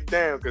right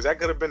down because that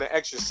could have been an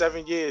extra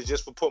 7 years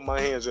just for putting my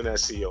hands on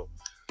that CO.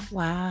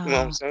 Wow. You know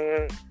what I'm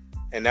saying?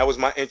 And that was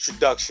my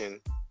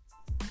introduction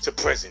to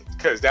prison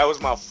because that was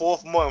my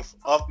 4th month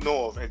up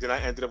north. And then I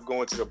ended up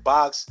going to the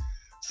box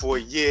for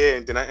a year.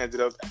 And then I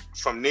ended up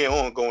from there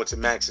on going to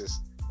Max's.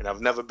 And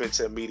I've never been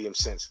to a medium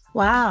since.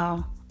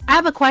 Wow. I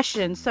have a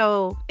question.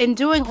 So in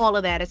doing all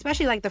of that,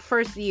 especially like the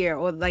first year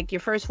or like your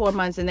first 4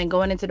 months and then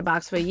going into the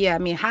box for a year, I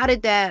mean, how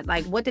did that,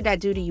 like, what did that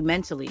do to you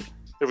mentally?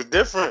 It was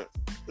different.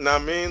 You know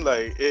what I mean?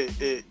 Like,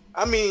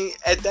 I mean,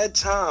 at that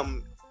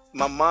time,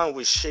 my mind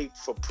was shaped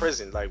for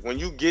prison. Like, when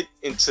you get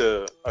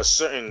into a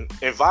certain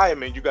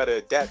environment, you got to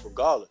adapt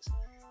regardless.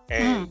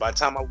 And by the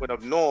time I went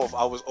up north,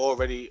 I was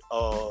already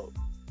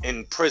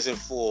in prison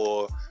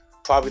for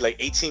probably like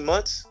 18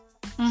 months.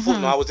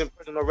 No, I was in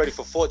prison already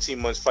for 14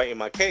 months fighting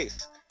my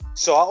case.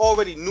 So I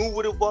already knew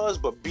what it was,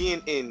 but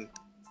being in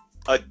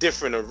a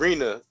different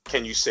arena,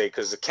 can you say?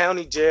 Because the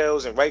county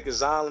jails and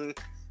Rikers Island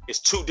is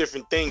 2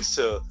 different things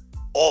to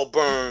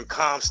Auburn,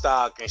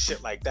 Comstock, and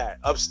shit like that.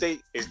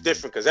 Upstate is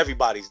different because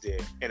everybody's there.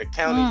 In the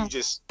county, you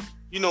just,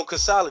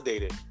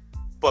 consolidated.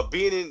 But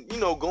being in,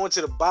 going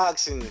to the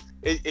box, and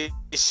it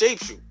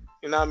shapes you.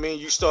 You know what I mean?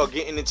 You start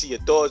getting into your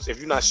thoughts. If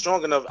you're not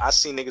strong enough, I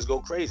see niggas go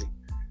crazy.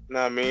 You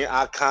know what I mean?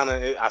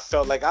 I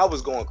felt like I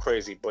was going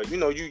crazy. But,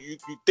 you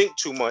think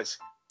too much.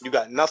 You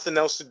got nothing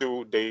else to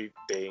do. They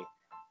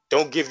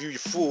don't give you your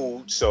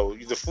food. So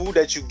the food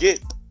that you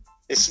get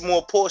is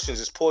small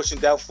portions. It's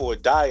portioned out for a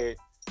diet,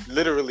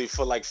 literally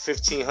for like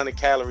 1,500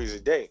 calories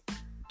a day.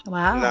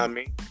 Wow. You know what I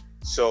mean?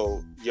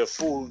 So your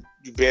food,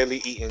 you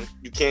barely eating.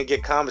 You can't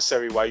get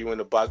commissary while you in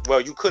the box.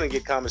 Well, you couldn't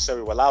get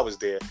commissary while I was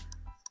there.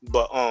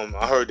 But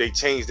I heard they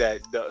changed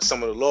that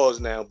some of the laws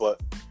now.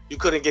 But you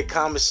couldn't get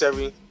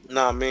commissary.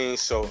 Know what I mean?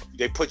 So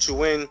they put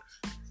you in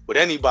with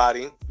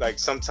anybody. Like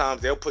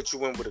sometimes they'll put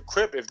you in with a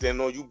Crip if they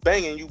know you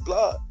banging, you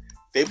blood.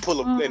 They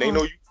pull and they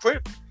know you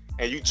Crip,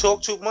 and you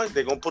talk too much,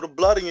 they're gonna put a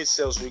blood in your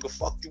cell so we can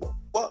fuck you up.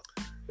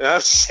 You know what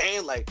I'm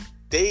saying? Like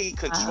they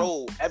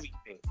control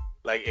everything.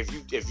 Like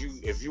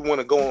if you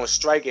want to go on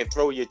strike and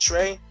throw your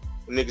tray,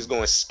 the niggas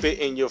gonna spit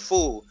in your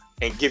food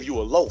and give you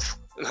a loaf.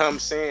 You know what I'm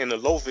saying? And the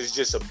loaf is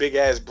just a big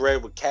ass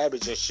bread with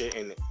cabbage and shit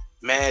in it,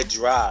 mad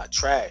dry,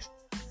 trash.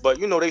 But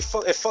you know it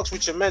fucks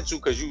with your mental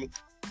because you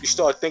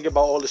start thinking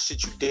about all the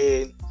shit you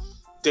did,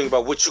 think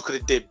about what you could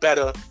have did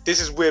better.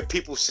 This is where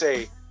people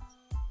say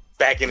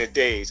back in the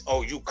days,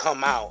 oh, you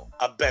come out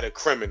a better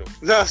criminal.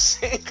 You know what I'm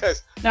saying?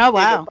 Because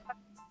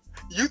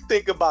you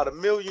think about a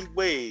million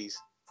ways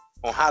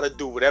on how to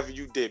do whatever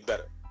you did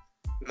better.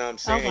 You know what I'm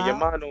saying? And your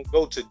mind don't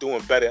go to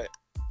doing better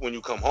when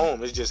you come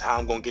home. It's just how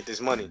I'm gonna get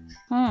this money.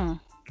 You know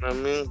what I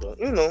mean? But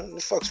you know, it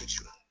fucks with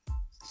you.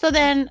 So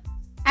then,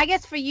 I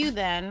guess for you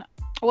then,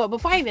 well,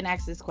 before I even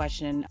ask this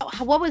question,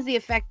 what was the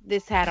effect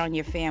this had on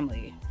your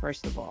family,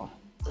 first of all?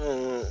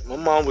 My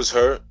mom was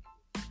hurt.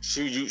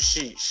 She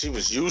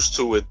was used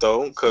to it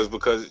though, because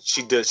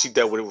she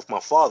dealt with it with my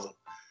father.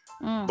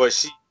 But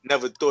she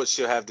never thought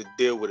she'll have to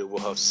deal with it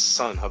with her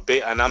son, her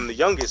baby. And I'm the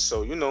youngest,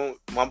 so you know,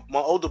 my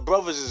older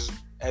brothers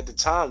at the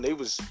time,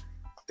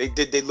 they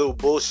did their little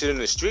bullshit in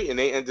the street, and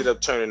they ended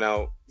up turning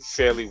out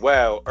fairly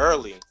well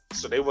early.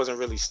 So they wasn't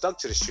really stuck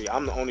to the street.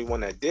 I'm the only one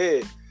that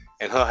did.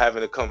 And her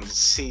having to come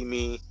see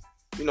me,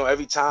 you know,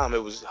 every time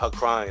it was her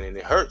crying, and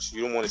it hurts.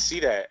 You don't want to see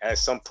that. At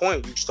some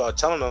point, you start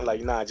telling her,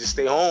 like, nah, just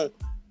stay home.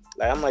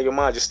 Like, I'm like, your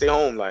mom, just stay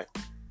home. Like,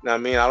 you know what I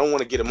mean? I don't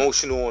want to get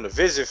emotional on the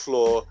visit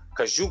floor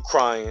because you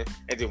crying,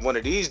 and then one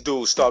of these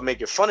dudes start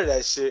making fun of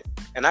that shit,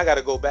 and I got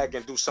to go back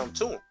and do something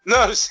to him. You know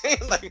what I'm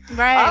saying? Like,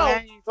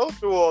 I don't go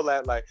through all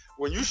that. Like,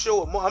 when you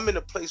show I'm in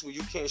a place where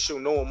you can't show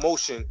no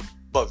emotion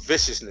but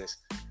viciousness.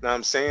 You know what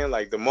I'm saying?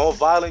 Like, the more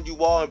violent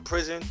you are in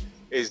prison,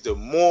 is the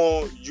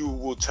more you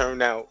will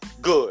turn out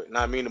good. You know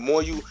what I mean? The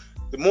more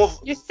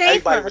you're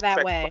safer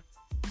that way.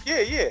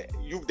 Yeah.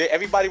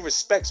 Everybody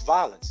respects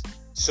violence.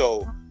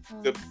 So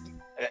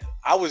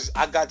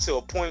I got to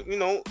a point, you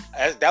know,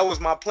 that was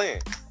my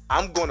plan.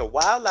 I'm gonna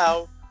wild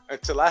out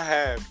until I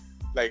have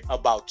like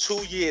about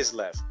 2 years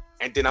left,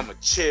 and then I'm gonna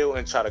chill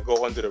and try to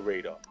go under the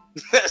radar.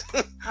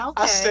 Okay.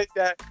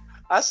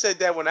 I said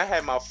that when I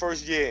had my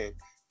first year in.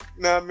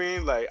 You know what I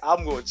mean? Like,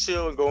 I'm going to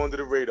chill and go under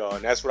the radar,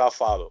 and that's what I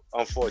followed,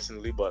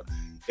 unfortunately, but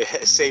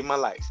it saved my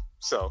life.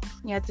 So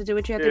you have to do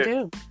what you have to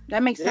do.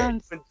 That makes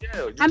sense.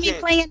 I mean,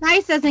 playing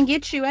nice doesn't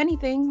get you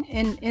anything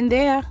in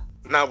there.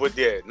 Not with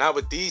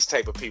these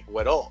type of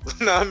people at all.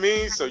 You know what I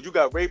mean? So you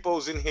got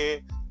rapos in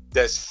here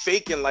that's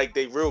faking like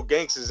they real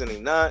gangsters and they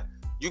not.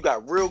 You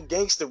got real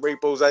gangster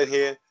rapos out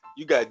here.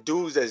 You got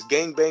dudes that's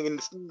gangbanging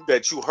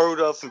that you heard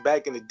of from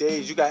back in the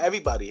days. You got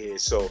everybody here.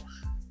 So,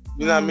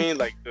 you know what I mean?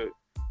 Like,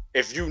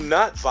 if you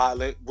not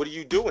violent, what are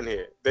you doing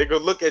here? They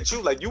gonna look at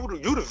you like you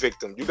the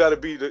victim. You gotta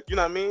be the, you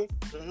know what I mean?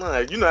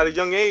 You know, at a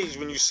young age,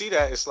 when you see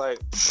that, it's like,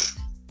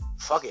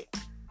 fuck it.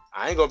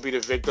 I ain't gonna be the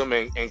victim,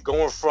 and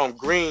going from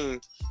green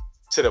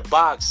to the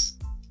box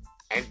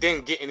and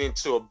then getting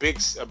into a big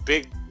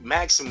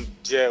maximum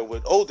jail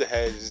with older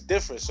heads is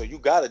different. So you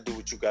gotta do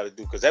what you gotta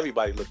do because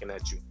everybody looking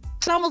at you.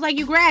 It's almost like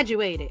you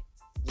graduated.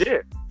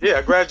 Yeah,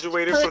 I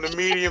graduated from the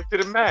medium to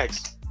the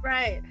max.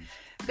 Right.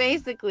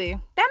 Basically,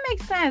 that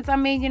makes sense. I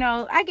mean, you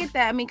know, I get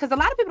that. I mean, because a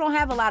lot of people don't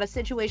have a lot of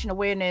situation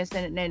awareness,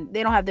 and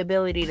they don't have the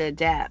ability to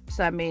adapt.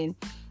 So, I mean,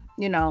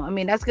 you know, I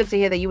mean, that's good to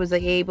hear that you was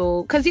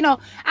able, because, you know,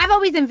 I've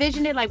always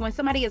envisioned it like when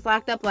somebody is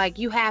locked up, like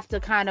you have to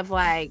kind of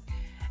like,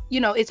 you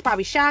know, it's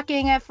probably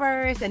shocking at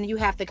first, and you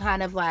have to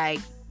kind of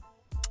like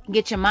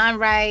get your mind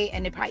right,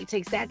 and it probably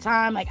takes that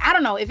time. Like, I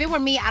don't know. If it were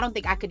me, I don't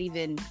think I could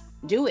even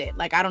do it.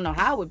 Like, I don't know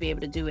how I would be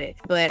able to do it,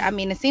 but I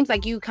mean, it seems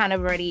like you kind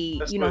of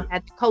already, you know,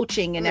 had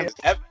coaching and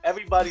everything.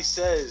 Everybody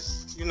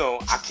says, you know,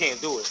 I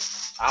can't do it.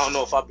 I don't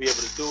know if I'll be able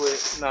to do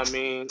it. You know what I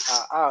mean?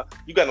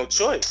 You got no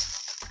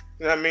choice.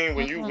 You know what I mean?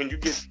 When you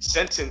get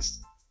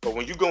sentenced, or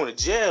when you go into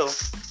jail,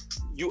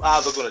 you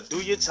either gonna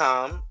do your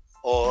time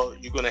or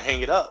you're gonna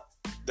hang it up.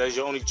 That's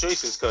your only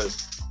choices,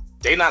 because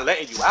they're not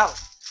letting you out.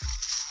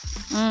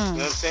 You know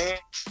what I'm saying?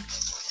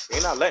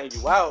 They're not letting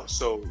you out,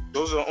 so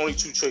those are the only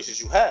two choices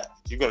you have.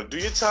 You're gonna do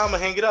your time or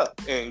hang it up.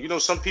 And you know,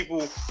 some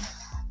people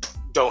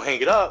don't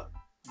hang it up,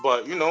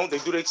 but you know, they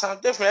do their time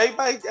different.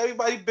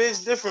 Everybody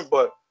biz different,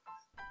 but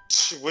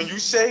when you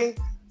say,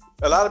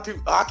 a lot of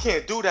people, I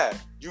can't do that,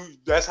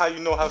 that's how you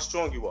know how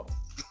strong you are.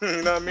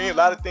 You know what I mean? A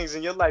lot of things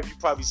in your life you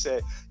probably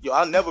said, yo,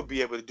 I'll never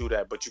be able to do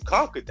that, but you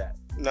conquered that.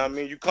 You know what I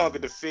mean? You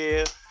conquered the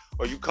fear,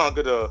 or you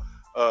conquered a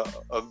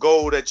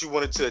goal that you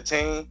wanted to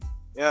attain.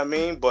 You know what I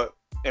mean? But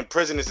in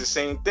prison, it's the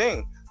same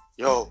thing.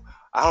 Yo,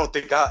 I don't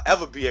think I'll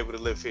ever be able to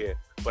live here,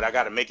 but I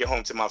got to make it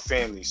home to my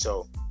family.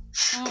 So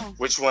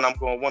which one I'm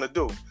going to want to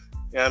do?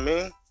 You know what I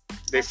mean?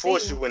 They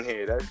force you in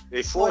here.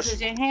 They force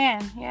you. Your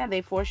hand. Yeah,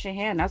 they force your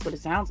hand. That's what it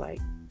sounds like.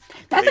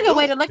 That's a good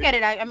way to look at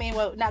it. I mean,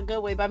 well, not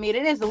good way, but I mean,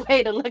 it is a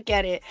way to look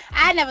at it.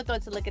 I never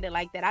thought to look at it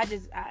like that.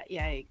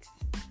 Yikes.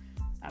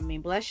 I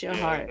mean, bless your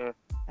heart.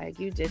 Like,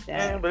 you did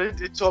that. Yeah, but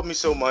it taught me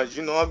so much.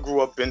 You know, I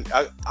grew up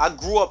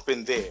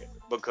in there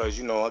because,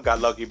 you know, I got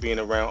lucky being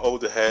around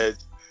older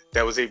heads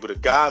that was able to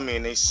guide me,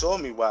 and they saw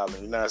me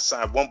wilding. You know, so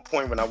at one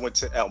point when I went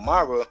to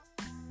Elmira,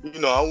 you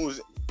know, I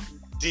was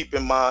deep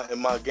in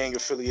my gang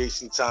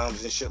affiliation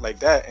times and shit like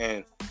that,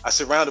 and I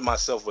surrounded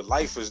myself with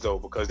lifers though,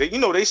 because they, you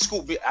know, they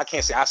scooped me. I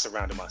can't say I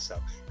surrounded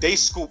myself. They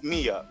scooped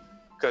me up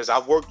because I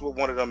worked with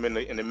one of them in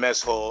the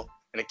mess hall,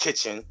 in the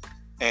kitchen.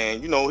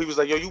 And, you know, he was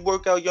like, yo, you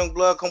work out, young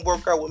blood, come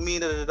work out with me.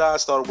 I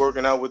started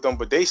working out with them,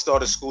 but they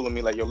started schooling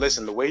me like, yo,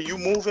 listen, the way you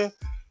moving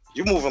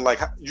like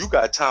you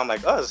got time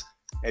like us.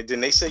 And then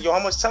they said, yo,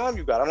 how much time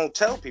you got? I don't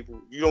tell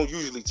people. You don't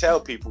usually tell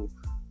people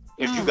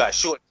if you got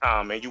short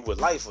time and you with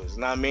lifers.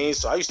 You know what I mean?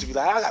 So I used to be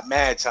like, I got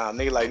mad time.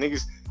 They like,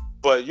 niggas.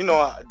 But, you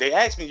know, they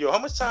asked me, yo, how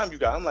much time you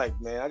got? I'm like,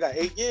 man, I got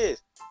 8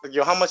 years. Like,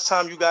 yo, how much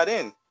time you got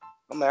in?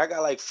 I'm like, I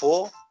got like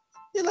 4.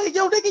 You're like,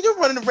 yo, nigga, you're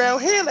running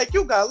around here like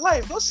you got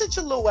life. Go sit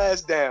your little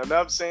ass down. Know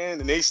what I'm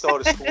saying? And they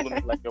started schooling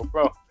me like, yo,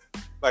 bro,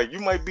 like, you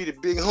might be the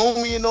big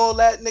homie and all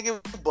that,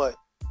 nigga, but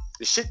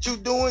the shit you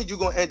doing, you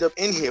gonna end up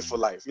in here for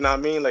life. You know what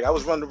I mean? Like, I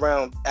was running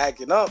around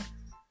acting up,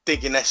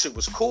 thinking that shit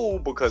was cool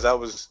because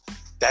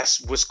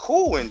that's what's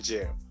cool in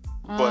jail.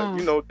 But,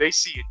 you know, they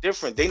see it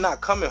different. They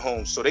not coming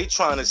home, so they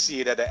trying to see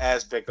it at the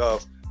aspect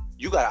of,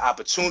 you got an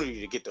opportunity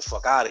to get the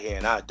fuck out of here,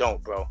 and I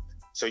don't, bro.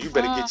 So you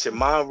better get your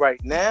mind right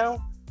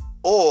now,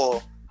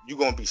 or you're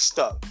gonna be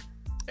stuck.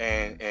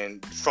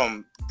 And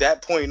from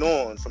that point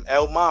on, from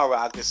Elmira,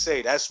 I can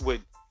say that's what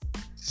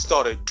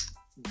started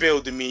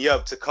building me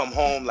up to come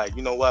home. Like,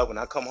 you know what, when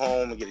I come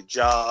home and get a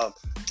job,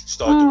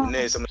 start doing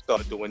this, I'm gonna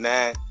start doing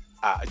that.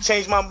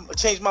 Change my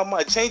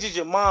mind. It changes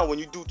your mind when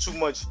you do too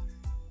much.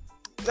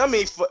 I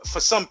mean, for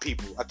some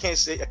people, I can't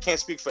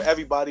speak for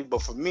everybody,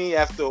 but for me,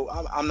 after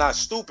I'm not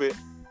stupid.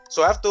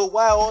 So after a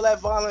while, all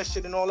that violent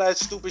shit and all that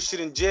stupid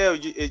shit in jail,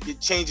 it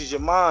changes your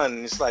mind,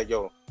 and it's like,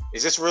 yo,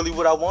 is this really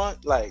what I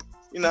want? Like,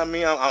 you know what I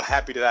mean? I'm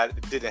happy that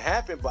it didn't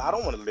happen, but I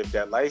don't want to live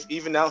that life.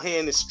 Even out here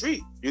in the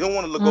street, you don't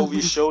want to look over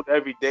your shoulder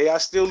every day. I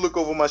still look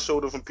over my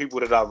shoulder from people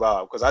that I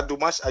rob, because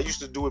I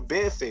used to do it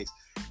barefaced.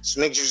 So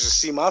niggas used to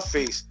see my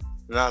face.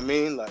 You know what I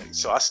mean? Like,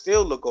 so I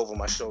still look over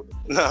my shoulder.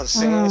 You know what I'm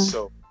saying?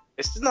 So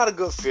it's not a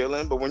good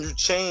feeling, but when you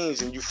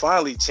change and you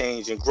finally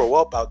change and grow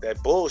up out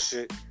that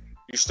bullshit,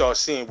 you start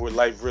seeing what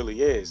life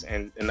really is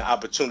and the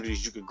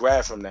opportunities you could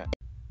grab from that.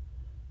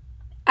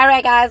 All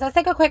right, guys, let's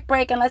take a quick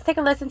break and let's take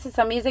a listen to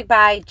some music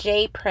by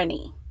Jay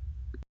Prinny.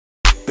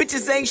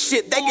 Bitches ain't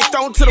shit, they get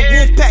thrown to the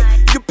wolf pack.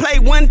 You play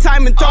one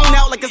time and thrown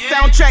out like a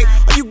soundtrack.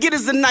 All you get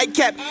is a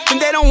nightcap, and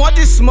they don't want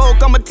this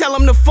smoke, I'ma tell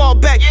them to fall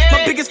back.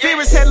 My biggest fear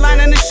is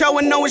headlining the show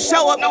and no one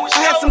show up. I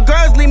had some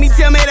girls leave me,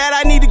 tell me that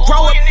I need to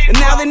grow up, and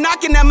now they're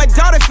knocking at my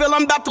door, they feel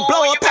I'm about to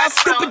blow up. How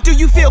stupid do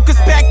you feel? Cause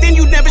back then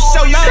you never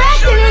showed love.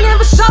 Back then they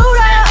never showed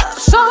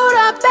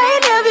up, they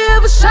never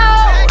ever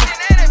showed.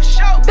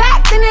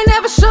 Back then they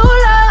never showed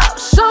up,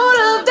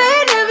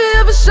 they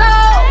never ever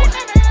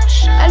showed.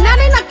 And now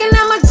they knocking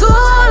at my door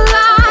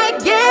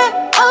like,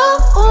 yeah, oh,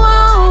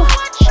 oh.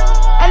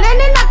 And then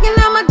they knocking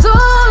at my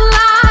door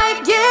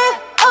like, yeah,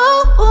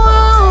 oh,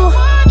 oh.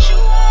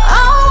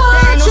 Oh,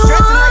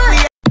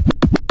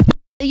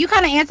 You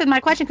kind of answered my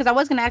question, because I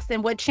was going to ask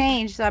them what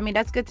changed. So, I mean,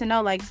 that's good to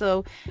know. Like,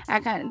 so I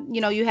kind of,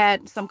 you know, you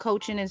had some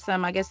coaching and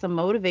some, I guess, some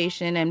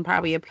motivation and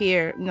probably a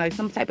peer, you know, like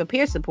some type of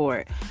peer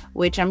support,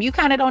 which you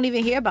kind of don't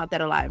even hear about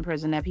that a lot in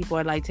prison, that people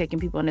are like taking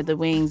people under the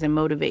wings and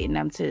motivating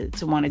them to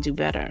want to do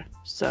better.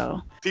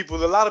 So a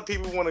lot of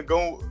people want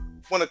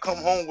to come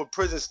home with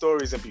prison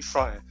stories and be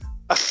fronting.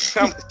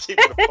 I'm gonna keep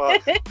it a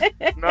buck.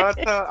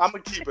 I'm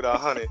gonna keep it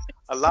 100.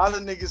 A lot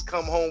of niggas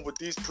come home with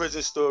these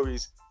prison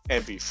stories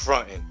and be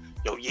fronting.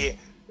 Yo, yeah.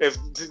 If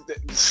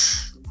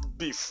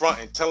be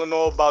fronting, telling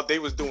all about they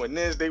was doing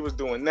this, they was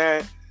doing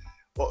that.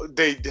 Well,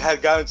 they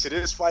had got into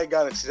this fight,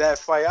 got into that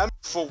fight. I mean,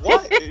 for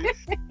what?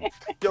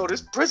 Yo,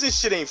 this prison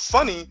shit ain't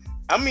funny.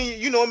 I mean,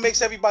 you know, it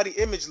makes everybody's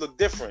image look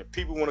different.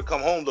 People want to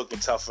come home looking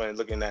tougher and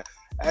looking at,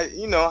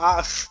 you know,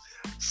 I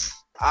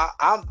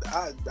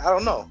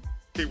don't know.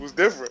 People's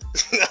different.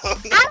 I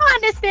don't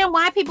understand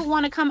why people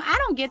want to come. I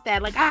don't get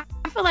that. Like, I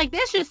feel like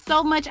there's just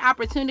so much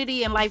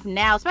opportunity in life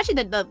now, especially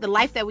the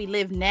life that we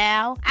live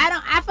now.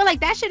 I feel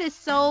like that shit is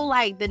so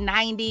like the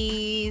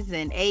 90s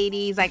and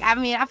 80s. Like, I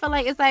mean, I feel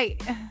like it's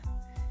like,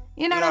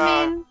 you know what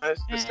I mean?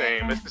 It's the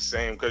same. It's the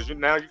same. Because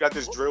now you got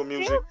this drill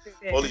music.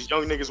 All these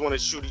young niggas want to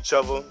shoot each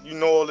other. You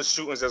know all the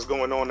shootings that's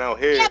going on out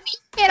here.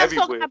 Yeah, they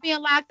don't talk about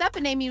being locked up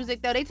in their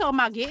music, though. They talk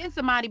about getting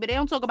somebody, but they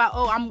don't talk about,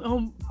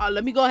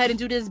 let me go ahead and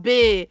do this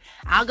bid.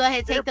 I'll go ahead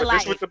and take the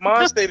life. That's what the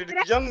mind state of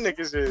these young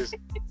niggas is.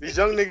 These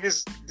young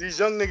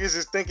niggas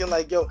is thinking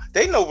like, yo,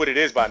 they know what it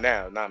is by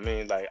now. Not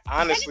me. Like,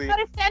 honestly. They go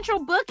to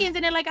central bookings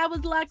and they're like, I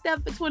was locked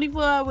up for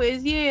 24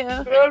 hours. Yeah.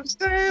 You know what I'm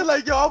saying?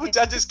 Like, yo,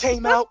 I just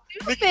came out.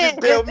 Nigga just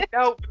bailed me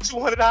out for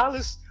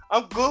 $200.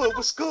 I'm good.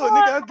 What's good,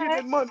 nigga? I'm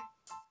getting money.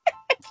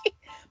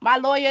 My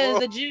lawyer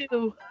is a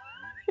Jew.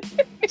 I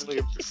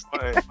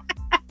don't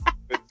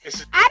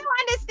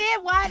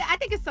understand why. I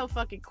think it's so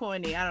fucking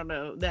corny. I don't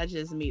know. That's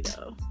just me,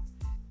 though.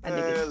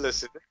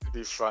 Listen, they could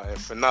be fronting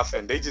for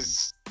nothing. They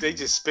just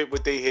spit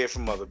what they hear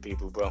from other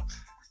people, bro.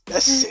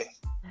 That's it.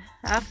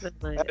 That's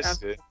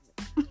it.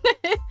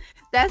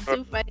 That's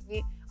too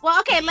funny. Well,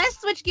 okay, let's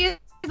switch gears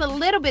a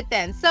little bit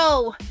then.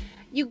 So,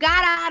 you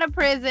got out of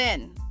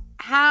prison.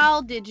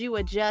 How did you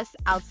adjust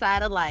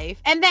outside of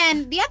life? And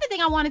then the other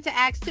thing I wanted to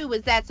ask too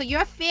was that, so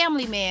you're a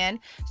family man.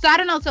 So I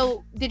don't know.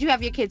 So did you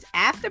have your kids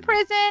after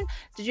prison?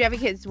 Did you have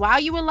your kids while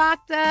you were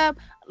locked up?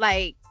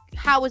 Like,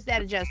 how was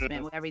that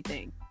adjustment with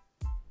everything?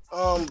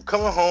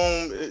 Coming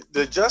home,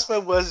 the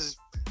adjustment was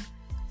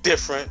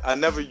different. I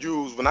never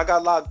used, when I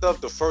got locked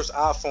up, the first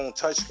iPhone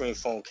touchscreen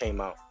phone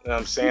came out. You know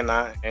what I'm saying?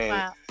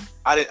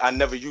 I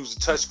never used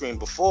a touchscreen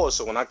before.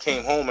 So when I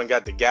came home and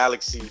got the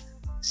Galaxy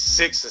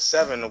 6 or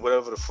 7 or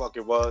whatever the fuck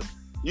it was,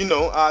 you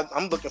know,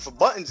 I'm looking for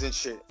buttons and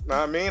shit. You know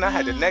what I mean? I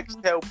had the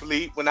Nextel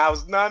bleep when I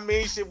was, you know what I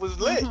mean? Shit was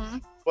lit.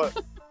 But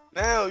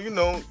now, you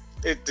know,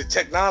 the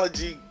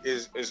technology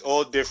is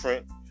all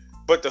different,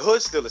 but the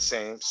hood's still the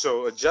same.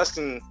 So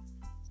adjusting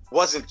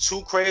wasn't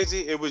too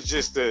crazy. It was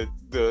just the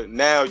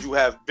now you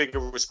have bigger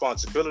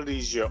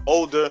responsibilities. You're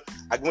older.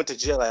 I went to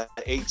jail at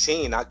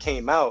 18. I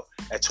came out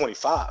at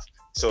 25.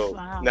 So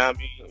now, I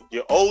mean,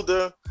 you're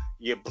older,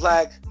 you're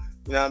black.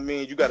 You know what I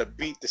mean? You got to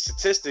beat the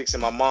statistics.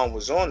 And my mom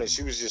was on it.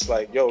 She was just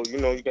like, yo, you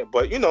know,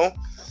 but you know,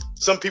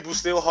 some people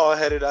still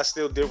hard-headed. I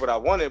still did what I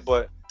wanted,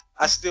 but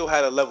I still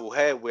had a level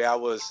head where I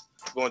was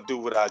going to do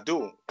what I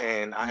do.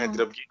 And I ended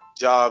up getting a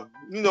job,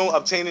 you know,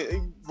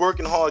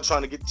 working hard,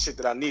 trying to get the shit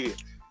that I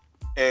needed.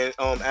 And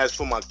as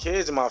for my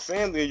kids and my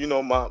family, you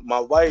know, my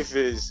wife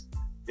is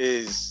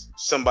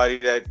somebody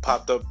that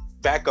popped up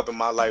back up in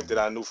my life that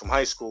I knew from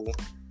high school.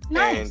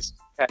 Nice. And she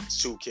had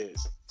 2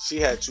 kids. She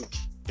had 2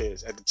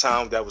 kids at the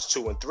time. That was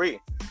 2 and 3.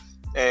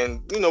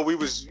 And you know, we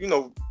was, you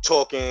know,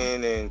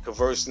 talking and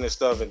conversing and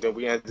stuff, and then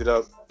we ended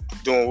up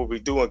doing what we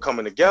do and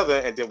coming together.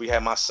 And then we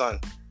had my son,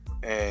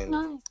 and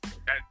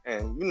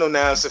you know,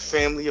 now it's a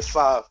family of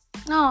 5.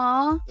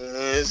 Aww.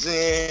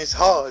 It's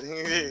hard.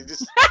 It's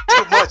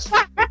too much.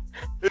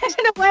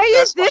 The way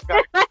you did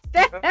it like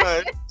that.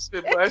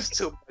 That's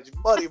too much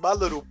money. My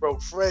little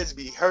broke friends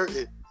be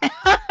hurting.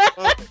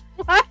 What?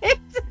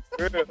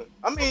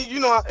 I mean, you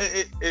know,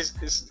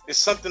 it's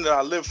something that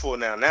I live for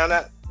now. Now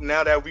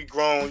that we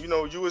grown, you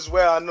know, you as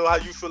well. I know how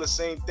you feel the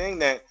same thing.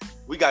 That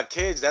we got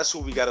kids. That's who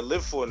we got to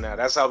live for now.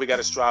 That's how we got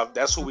to strive.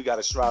 That's who we got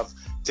to strive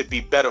to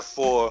be better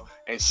for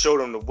and show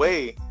them the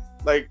way.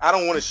 Like, I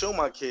don't want to show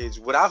my kids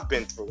what I've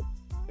been through.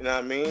 You know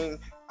what I mean?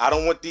 I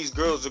don't want these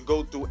girls to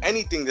go through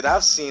anything that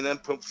I've seen them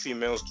put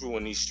females through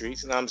in these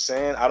streets. You know what I'm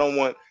saying? I don't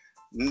want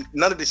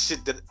none of the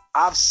shit that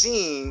I've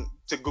seen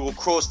to go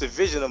across the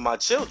vision of my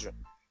children.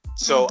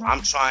 So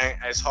I'm trying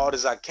as hard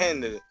as I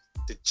can to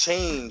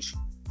change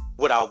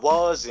what I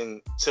was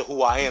and to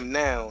who I am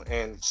now.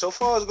 And so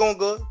far it's going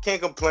good.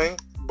 Can't complain.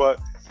 But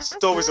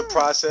it's always a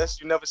process.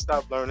 You never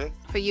stop learning.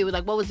 For you,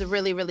 like, what was the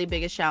really, really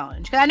biggest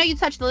challenge? Because I know you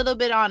touched a little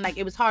bit on, like,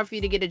 it was hard for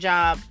you to get a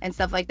job and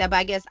stuff like that. But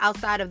I guess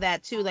outside of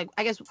that, too, like,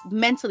 I guess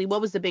mentally,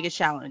 what was the biggest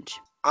challenge?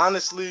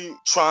 Honestly,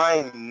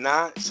 trying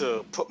not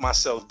to put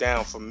myself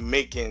down for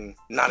making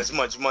not as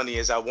much money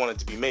as I wanted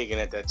to be making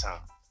at that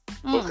time.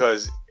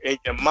 Because in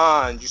your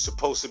mind, you're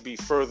supposed to be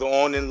further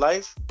on in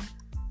life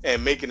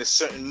and making a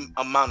certain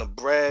amount of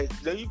bread.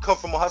 Then you come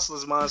from a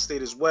hustler's mind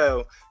state as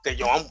well. That,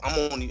 yo,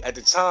 I'm only, at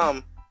the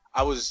time,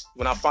 I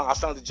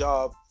found a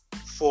job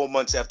 4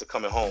 months after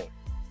coming home,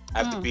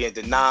 after being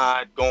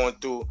denied, going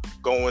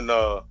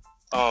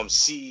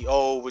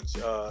CEO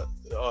with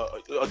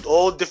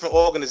all different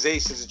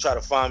organizations to try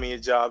to find me a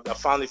job. I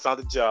finally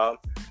found a job,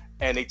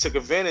 and they took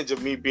advantage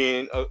of me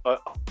being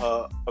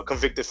a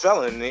convicted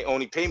felon, and they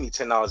only paid me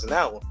 $10 an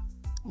hour.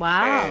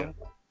 Wow! And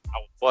I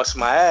would bust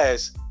my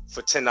ass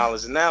for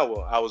 $10 an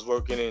hour. I was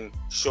working in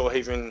Shore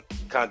Haven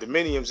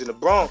condominiums in the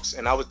Bronx,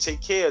 and I would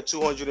take care of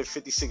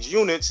 256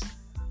 units.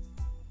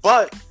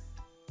 But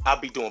I'll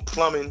be doing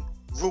plumbing,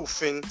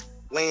 roofing,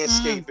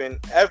 landscaping,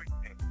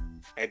 everything.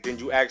 And then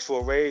you ask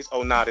for a raise.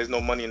 Oh, nah, there's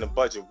no money in the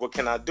budget. What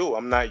can I do?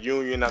 I'm not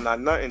union. I'm not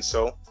nothing.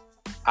 So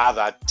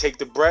either I take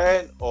the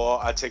bread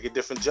or I take a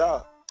different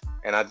job.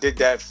 And I did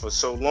that for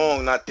so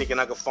long, not thinking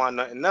I could find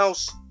nothing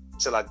else,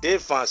 till I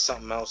did find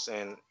something else.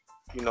 And,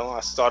 you know,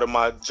 I started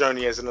my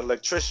journey as an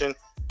electrician,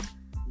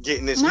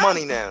 getting this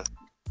money now.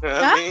 You know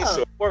what I mean?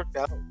 So it worked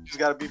out. You just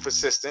got to be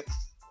persistent.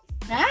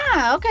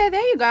 Ah, okay,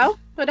 there you go.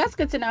 Well, that's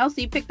good to know.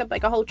 So you picked up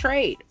like a whole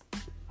trade.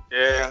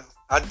 Yeah,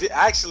 I did.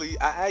 I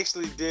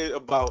actually did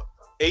about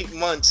 8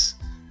 months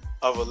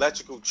of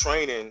electrical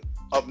training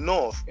up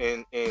north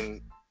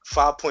in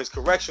 5 Points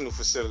Correctional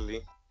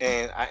Facility,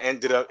 and I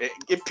ended up.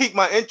 It piqued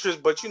my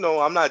interest, but you know,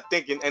 I'm not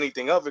thinking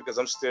anything of it because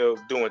I'm still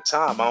doing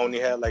time. I only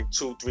had like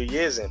 2-3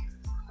 years in.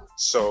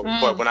 So,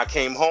 but when I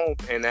came home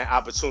and that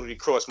opportunity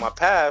crossed my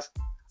path,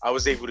 I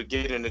was able to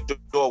get in the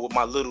door with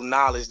my little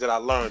knowledge that I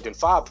learned in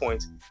 5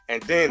 Points.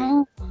 And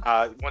then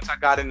once I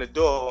got in the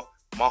door,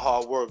 my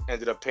hard work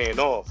ended up paying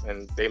off.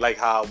 And they like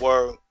how I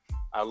work.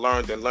 I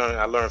learned and learned.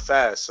 I learned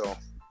fast. So,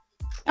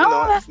 you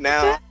know,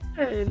 now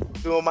I'm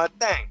doing my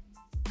thing.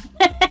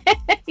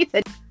 He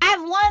said, I I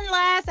have one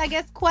last, I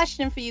guess,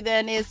 question for you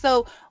then is,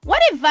 so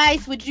what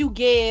advice would you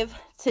give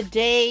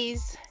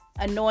today's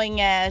annoying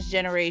ass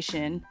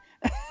generation?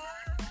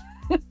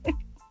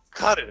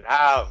 Cut it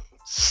out.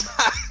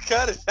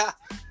 Cut it out.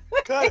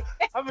 Cut it.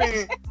 I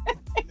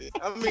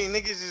mean,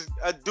 niggas is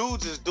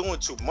dudes is doing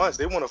too much.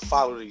 They want to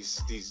follow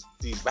these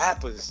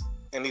rappers,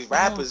 and these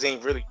rappers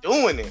ain't really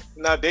doing it.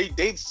 Now they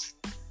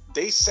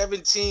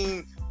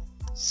 17,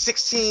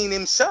 16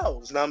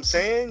 themselves. Know what I'm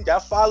saying? Y'all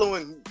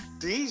following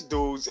these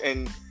dudes,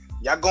 and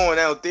y'all going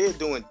out there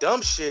doing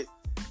dumb shit.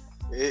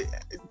 You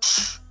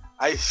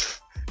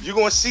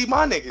gonna see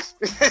my niggas.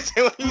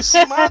 When you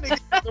see my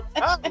niggas, that's a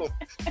problem.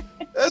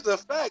 That's a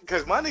fact,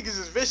 because my niggas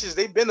is vicious.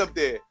 They been up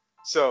there.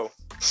 So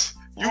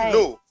you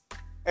knew,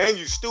 and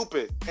you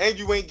stupid, and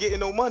you ain't getting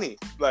no money.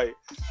 Like,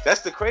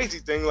 that's the crazy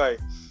thing. Like,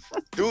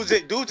 dudes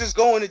is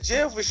going to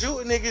jail for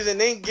shooting niggas and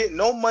they ain't getting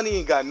no money,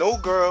 ain't got no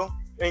girl,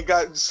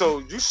 so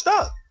you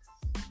stuck.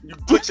 You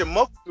put your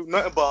mother through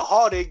nothing but a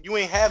heartache. You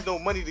ain't have no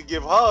money to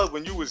give her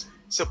when you was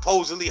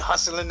supposedly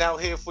hustling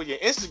out here for your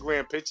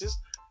Instagram pictures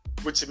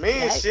with your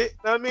man shit. You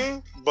know what I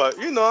mean? But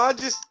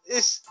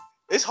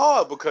it's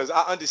hard because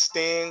I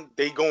understand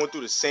they going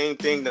through the same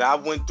thing that I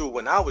went through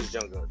when I was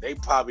younger. They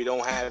probably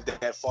don't have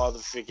that father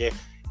figure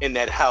in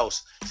that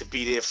house to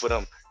be there for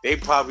them. They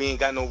probably ain't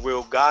got no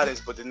real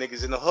guidance, but the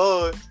niggas in the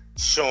hood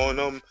showing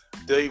them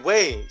the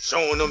way,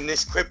 showing them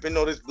this cripping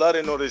or this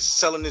blooding or this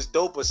selling this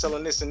dope or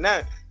selling this and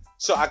that.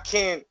 So I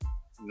can't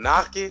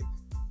knock it,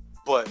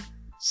 but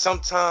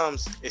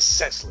sometimes it's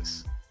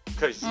senseless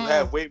because you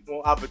have way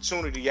more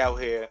opportunity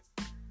out here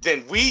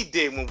than we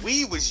did when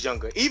we was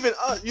younger. Even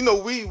us,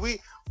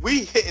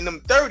 we hitting them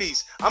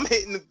 30s. I'm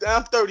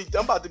 30.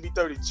 I'm about to be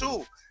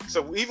 32.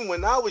 So even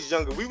when I was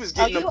younger, we was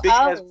getting them big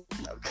ass.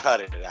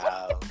 Cut it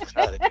out.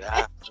 Cut it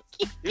out.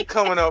 You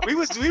coming up? We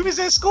was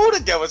in school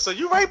together. So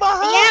you right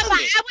behind me. Yeah, but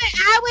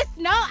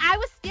I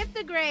was skipped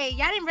a grade.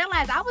 Y'all didn't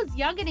realize I was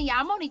younger than y'all.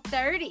 I'm only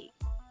 30.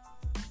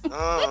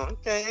 Oh,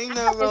 okay. Ain't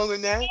nothing wrong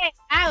with that.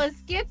 I was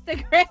skipped a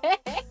grade.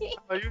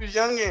 Oh, you was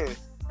youngin'.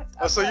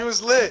 Oh, so you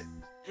was lit.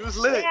 You was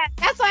lit. Yeah,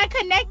 that's why I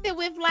connected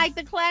with like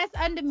the class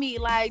under me,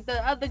 like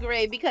the other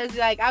grade, because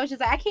like I was just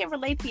like, I can't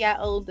relate to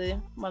y'all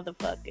older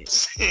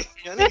motherfuckers.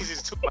 Y'all niggas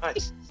is too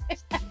much.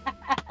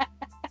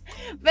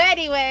 But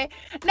anyway,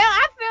 no,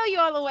 I feel you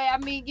all the way. I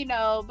mean,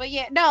 but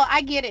yeah, no,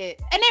 I get it.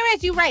 And there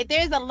is, you're right.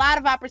 There's a lot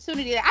of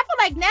opportunity. I feel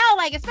like now,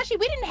 like, especially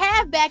we didn't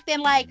have back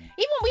then, like, even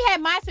when we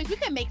had MySpace, we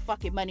couldn't make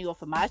fucking money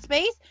off of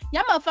MySpace.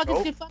 Y'all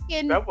motherfuckers could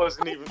fucking. That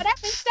wasn't even. That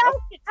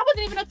wasn't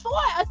even a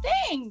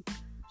thing.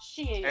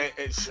 Shit. And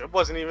it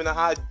wasn't even an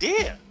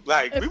idea.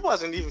 Like, we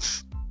wasn't even.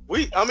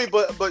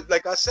 But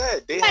like I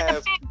said, they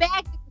have.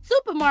 Back to the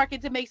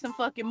supermarket to make some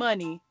fucking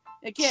money.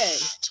 Okay.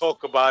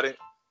 Talk about it.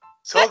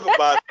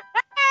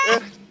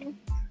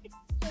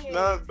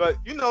 No, but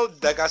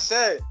like I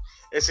said,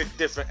 it's a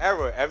different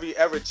era. Every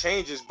era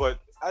changes, but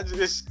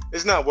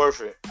it's not worth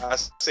it. I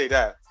say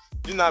that.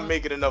 You're not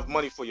making enough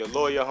money for your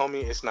lawyer,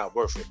 homie. It's not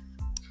worth it.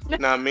 You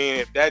know what I mean?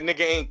 If that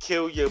nigga ain't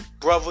kill your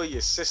brother,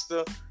 your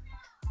sister,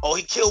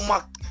 he killed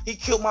my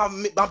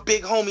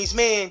big homie's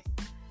man.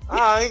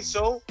 Alright,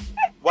 so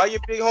why your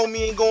big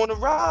homie ain't going to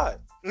ride?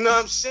 You know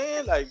what I'm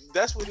saying? Like,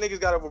 that's what niggas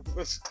gotta,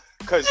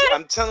 cause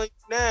I'm telling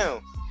you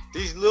now,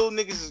 these little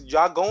niggas,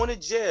 y'all going to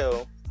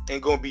jail and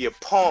gonna be a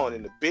pawn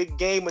in the big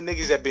game of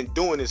niggas that been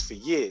doing this for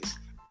years.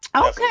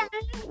 Okay.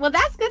 Definitely. Well,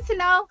 that's good to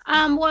know.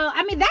 Well,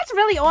 I mean, that's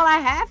really all I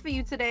have for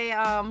you today.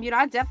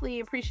 I definitely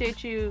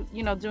appreciate you,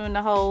 doing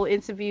the whole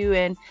interview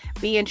and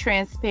being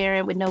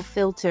transparent with no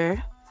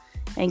filter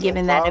and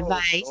giving that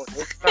advice.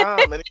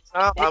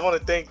 Anytime. I want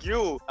to thank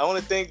you.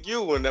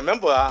 And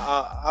remember,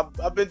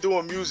 I've been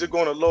doing music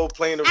on the low,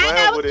 playing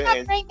around with it.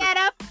 I bring that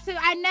up too.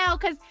 I know,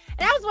 because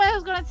that was what I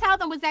was going to tell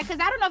them, was that,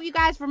 because I don't know if you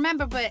guys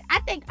remember, but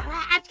I think,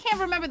 I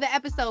can't remember the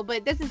episode,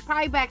 but this is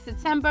probably back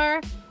September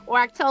or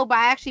October.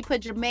 I actually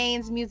put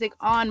Jamaine's music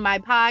on my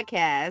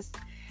podcast.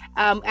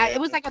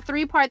 It was like a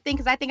 3-part thing,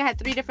 because I think I had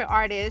 3 different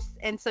artists.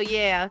 And so,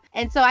 yeah.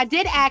 And so I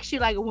did ask you,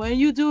 like, when are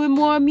you doing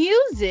more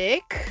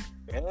music?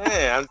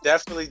 Yeah, I'm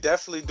definitely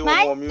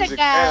doing more music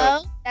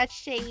now. That's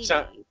shady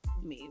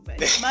me, but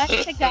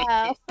months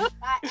ago.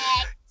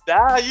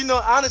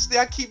 Honestly,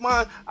 I keep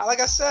mine.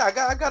 Like I said,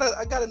 I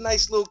got a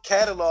nice little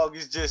catalog.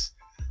 It's just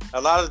a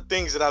lot of the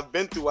things that I've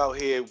been through out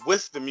here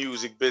with the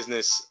music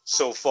business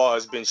so far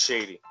has been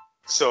shady.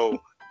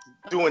 So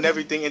doing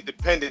everything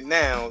independent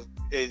now,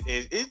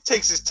 it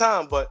takes its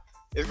time, but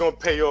it's gonna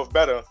pay off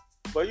better.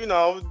 But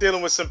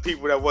dealing with some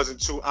people that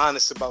wasn't too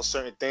honest about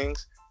certain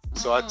things.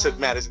 So I took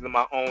matters into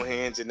my own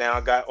hands, and now I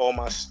got all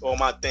my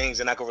things,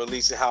 and I can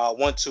release it how I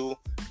want to,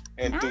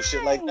 and do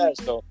shit like that.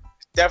 So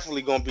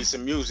definitely gonna be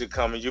some music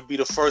coming. You'll be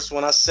the first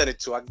one I send it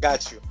to. I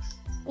got you.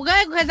 Well,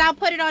 good, because I'll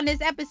put it on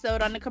this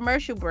episode on the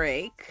commercial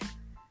break.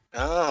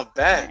 Oh,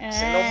 bet.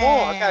 Say no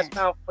more. I got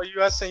time for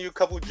you. I'll send you a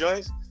couple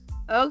joints.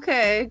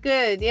 Okay,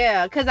 good.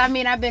 Yeah, because I've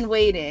been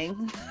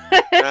waiting.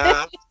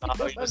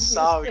 I'm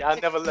sorry. I'll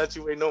never let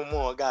you wait no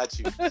more. I got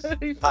you.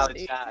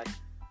 Apologize.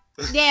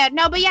 Yeah,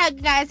 no, but yeah,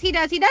 guys, he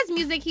does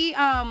music. He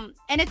and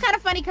it's kind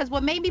of funny because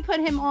what made me put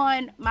him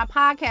on my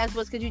podcast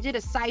was because you did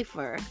a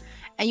cipher,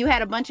 and you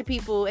had a bunch of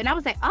people, and I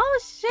was like, oh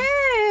shit,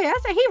 I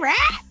said he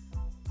rap.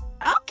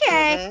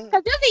 Okay,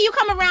 because usually you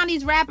come around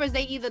these rappers,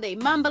 they either they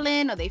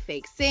mumbling or they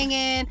fake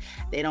singing,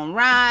 they don't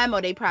rhyme,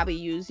 or they probably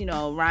use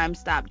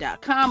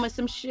rhymestop.com or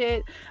some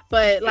shit.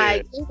 But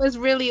like it was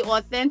really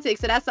authentic,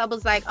 so that's why I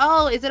was like,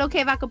 oh, is it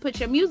okay if I could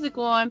put your music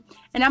on?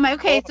 And I'm like,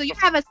 okay, so you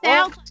have a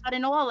SoundCloud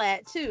and all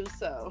that too,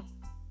 so.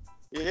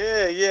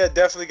 Yeah,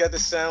 definitely got the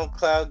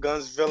SoundCloud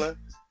Guns Villain.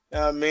 You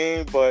know what I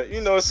mean? But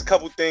it's a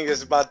couple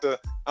things I'm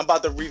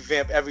about to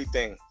revamp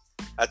everything.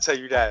 I tell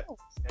you that.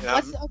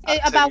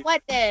 About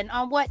what then?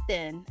 On what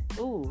then?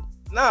 Ooh.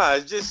 Nah,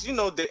 just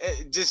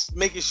just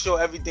making sure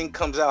everything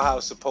comes out how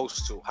it's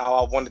supposed to, how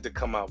I wanted to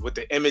come out, with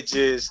the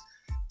images,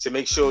 to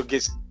make sure it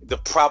gets the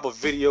proper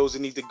videos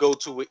it need to go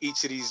to with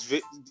each of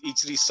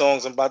these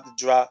songs I'm about to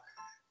drop.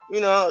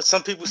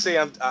 Some people say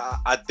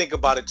I think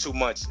about it too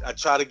much. I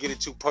try to get it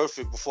too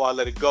perfect before I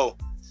let it go.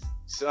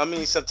 So I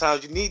mean,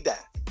 sometimes you need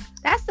that.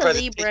 That's the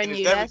Libra in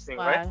you. That's why.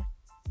 Right?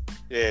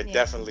 Yeah,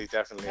 definitely.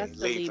 That's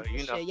Libra.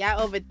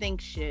 Y'all overthink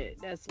shit.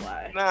 That's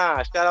why.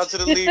 Nah, shout out to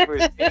the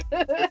Libras.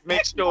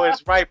 Make sure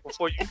it's right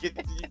before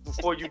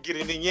you get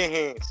it in your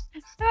hands.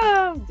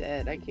 Oh, I'm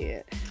dead. I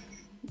can't.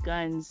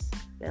 Guns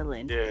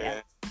Villain.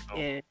 Yeah.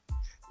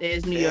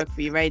 There's New York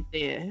for you right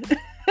there.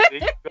 There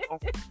you go.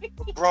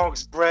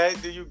 Bronx bread.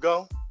 There you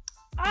go.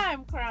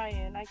 I'm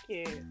crying. I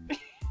can't.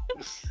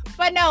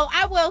 But no,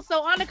 I will.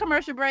 So on the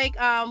commercial break,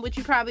 which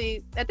you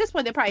probably at this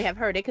point they probably have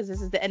heard it because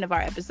this is the end of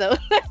our episode.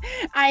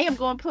 I am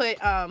going to put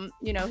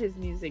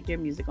your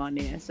music on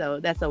there. So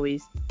that's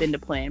always been the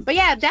plan. But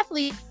yeah,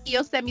 definitely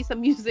you'll send me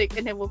some music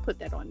and then we'll put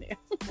that on there.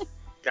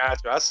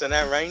 Gotcha. I'll send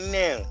that right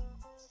now.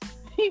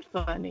 He's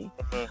funny.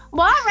 Mm-hmm.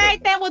 Well, all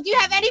right then. Well, do you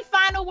have any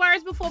final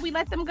words before we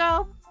let them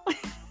go?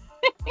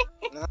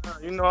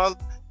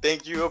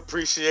 Thank you.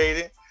 Appreciate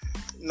it.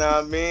 What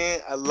I mean?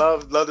 I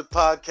love the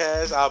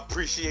podcast. I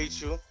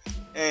appreciate you.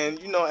 And,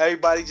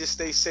 everybody just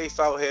stay safe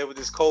out here with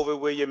this COVID.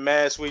 Wear your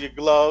mask, wear your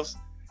gloves.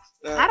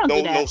 I don't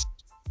do that.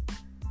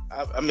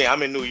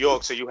 I'm in New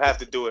York, so you have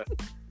to do it.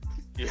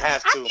 You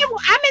have to. I'm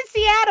in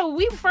Seattle.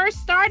 We first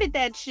started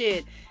that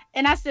shit.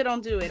 And I still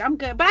don't do it. I'm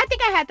good. But I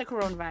think I had the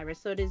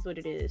coronavirus, so it is what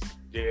it is.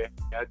 Yeah,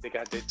 I think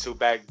I did too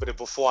back. But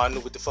before I knew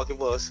what the fuck it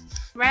was.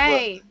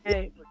 Right.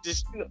 But,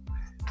 just,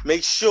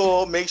 make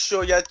sure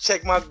y'all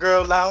check my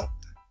girl out.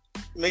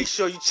 Make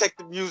sure you check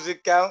the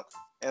music out,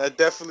 and I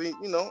definitely,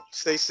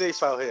 stay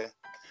safe out here.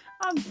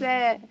 I'm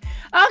sad.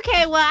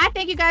 Okay, well, I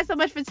thank you guys so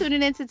much for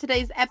tuning in to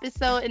today's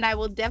episode, and I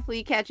will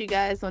definitely catch you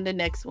guys on the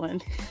next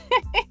one.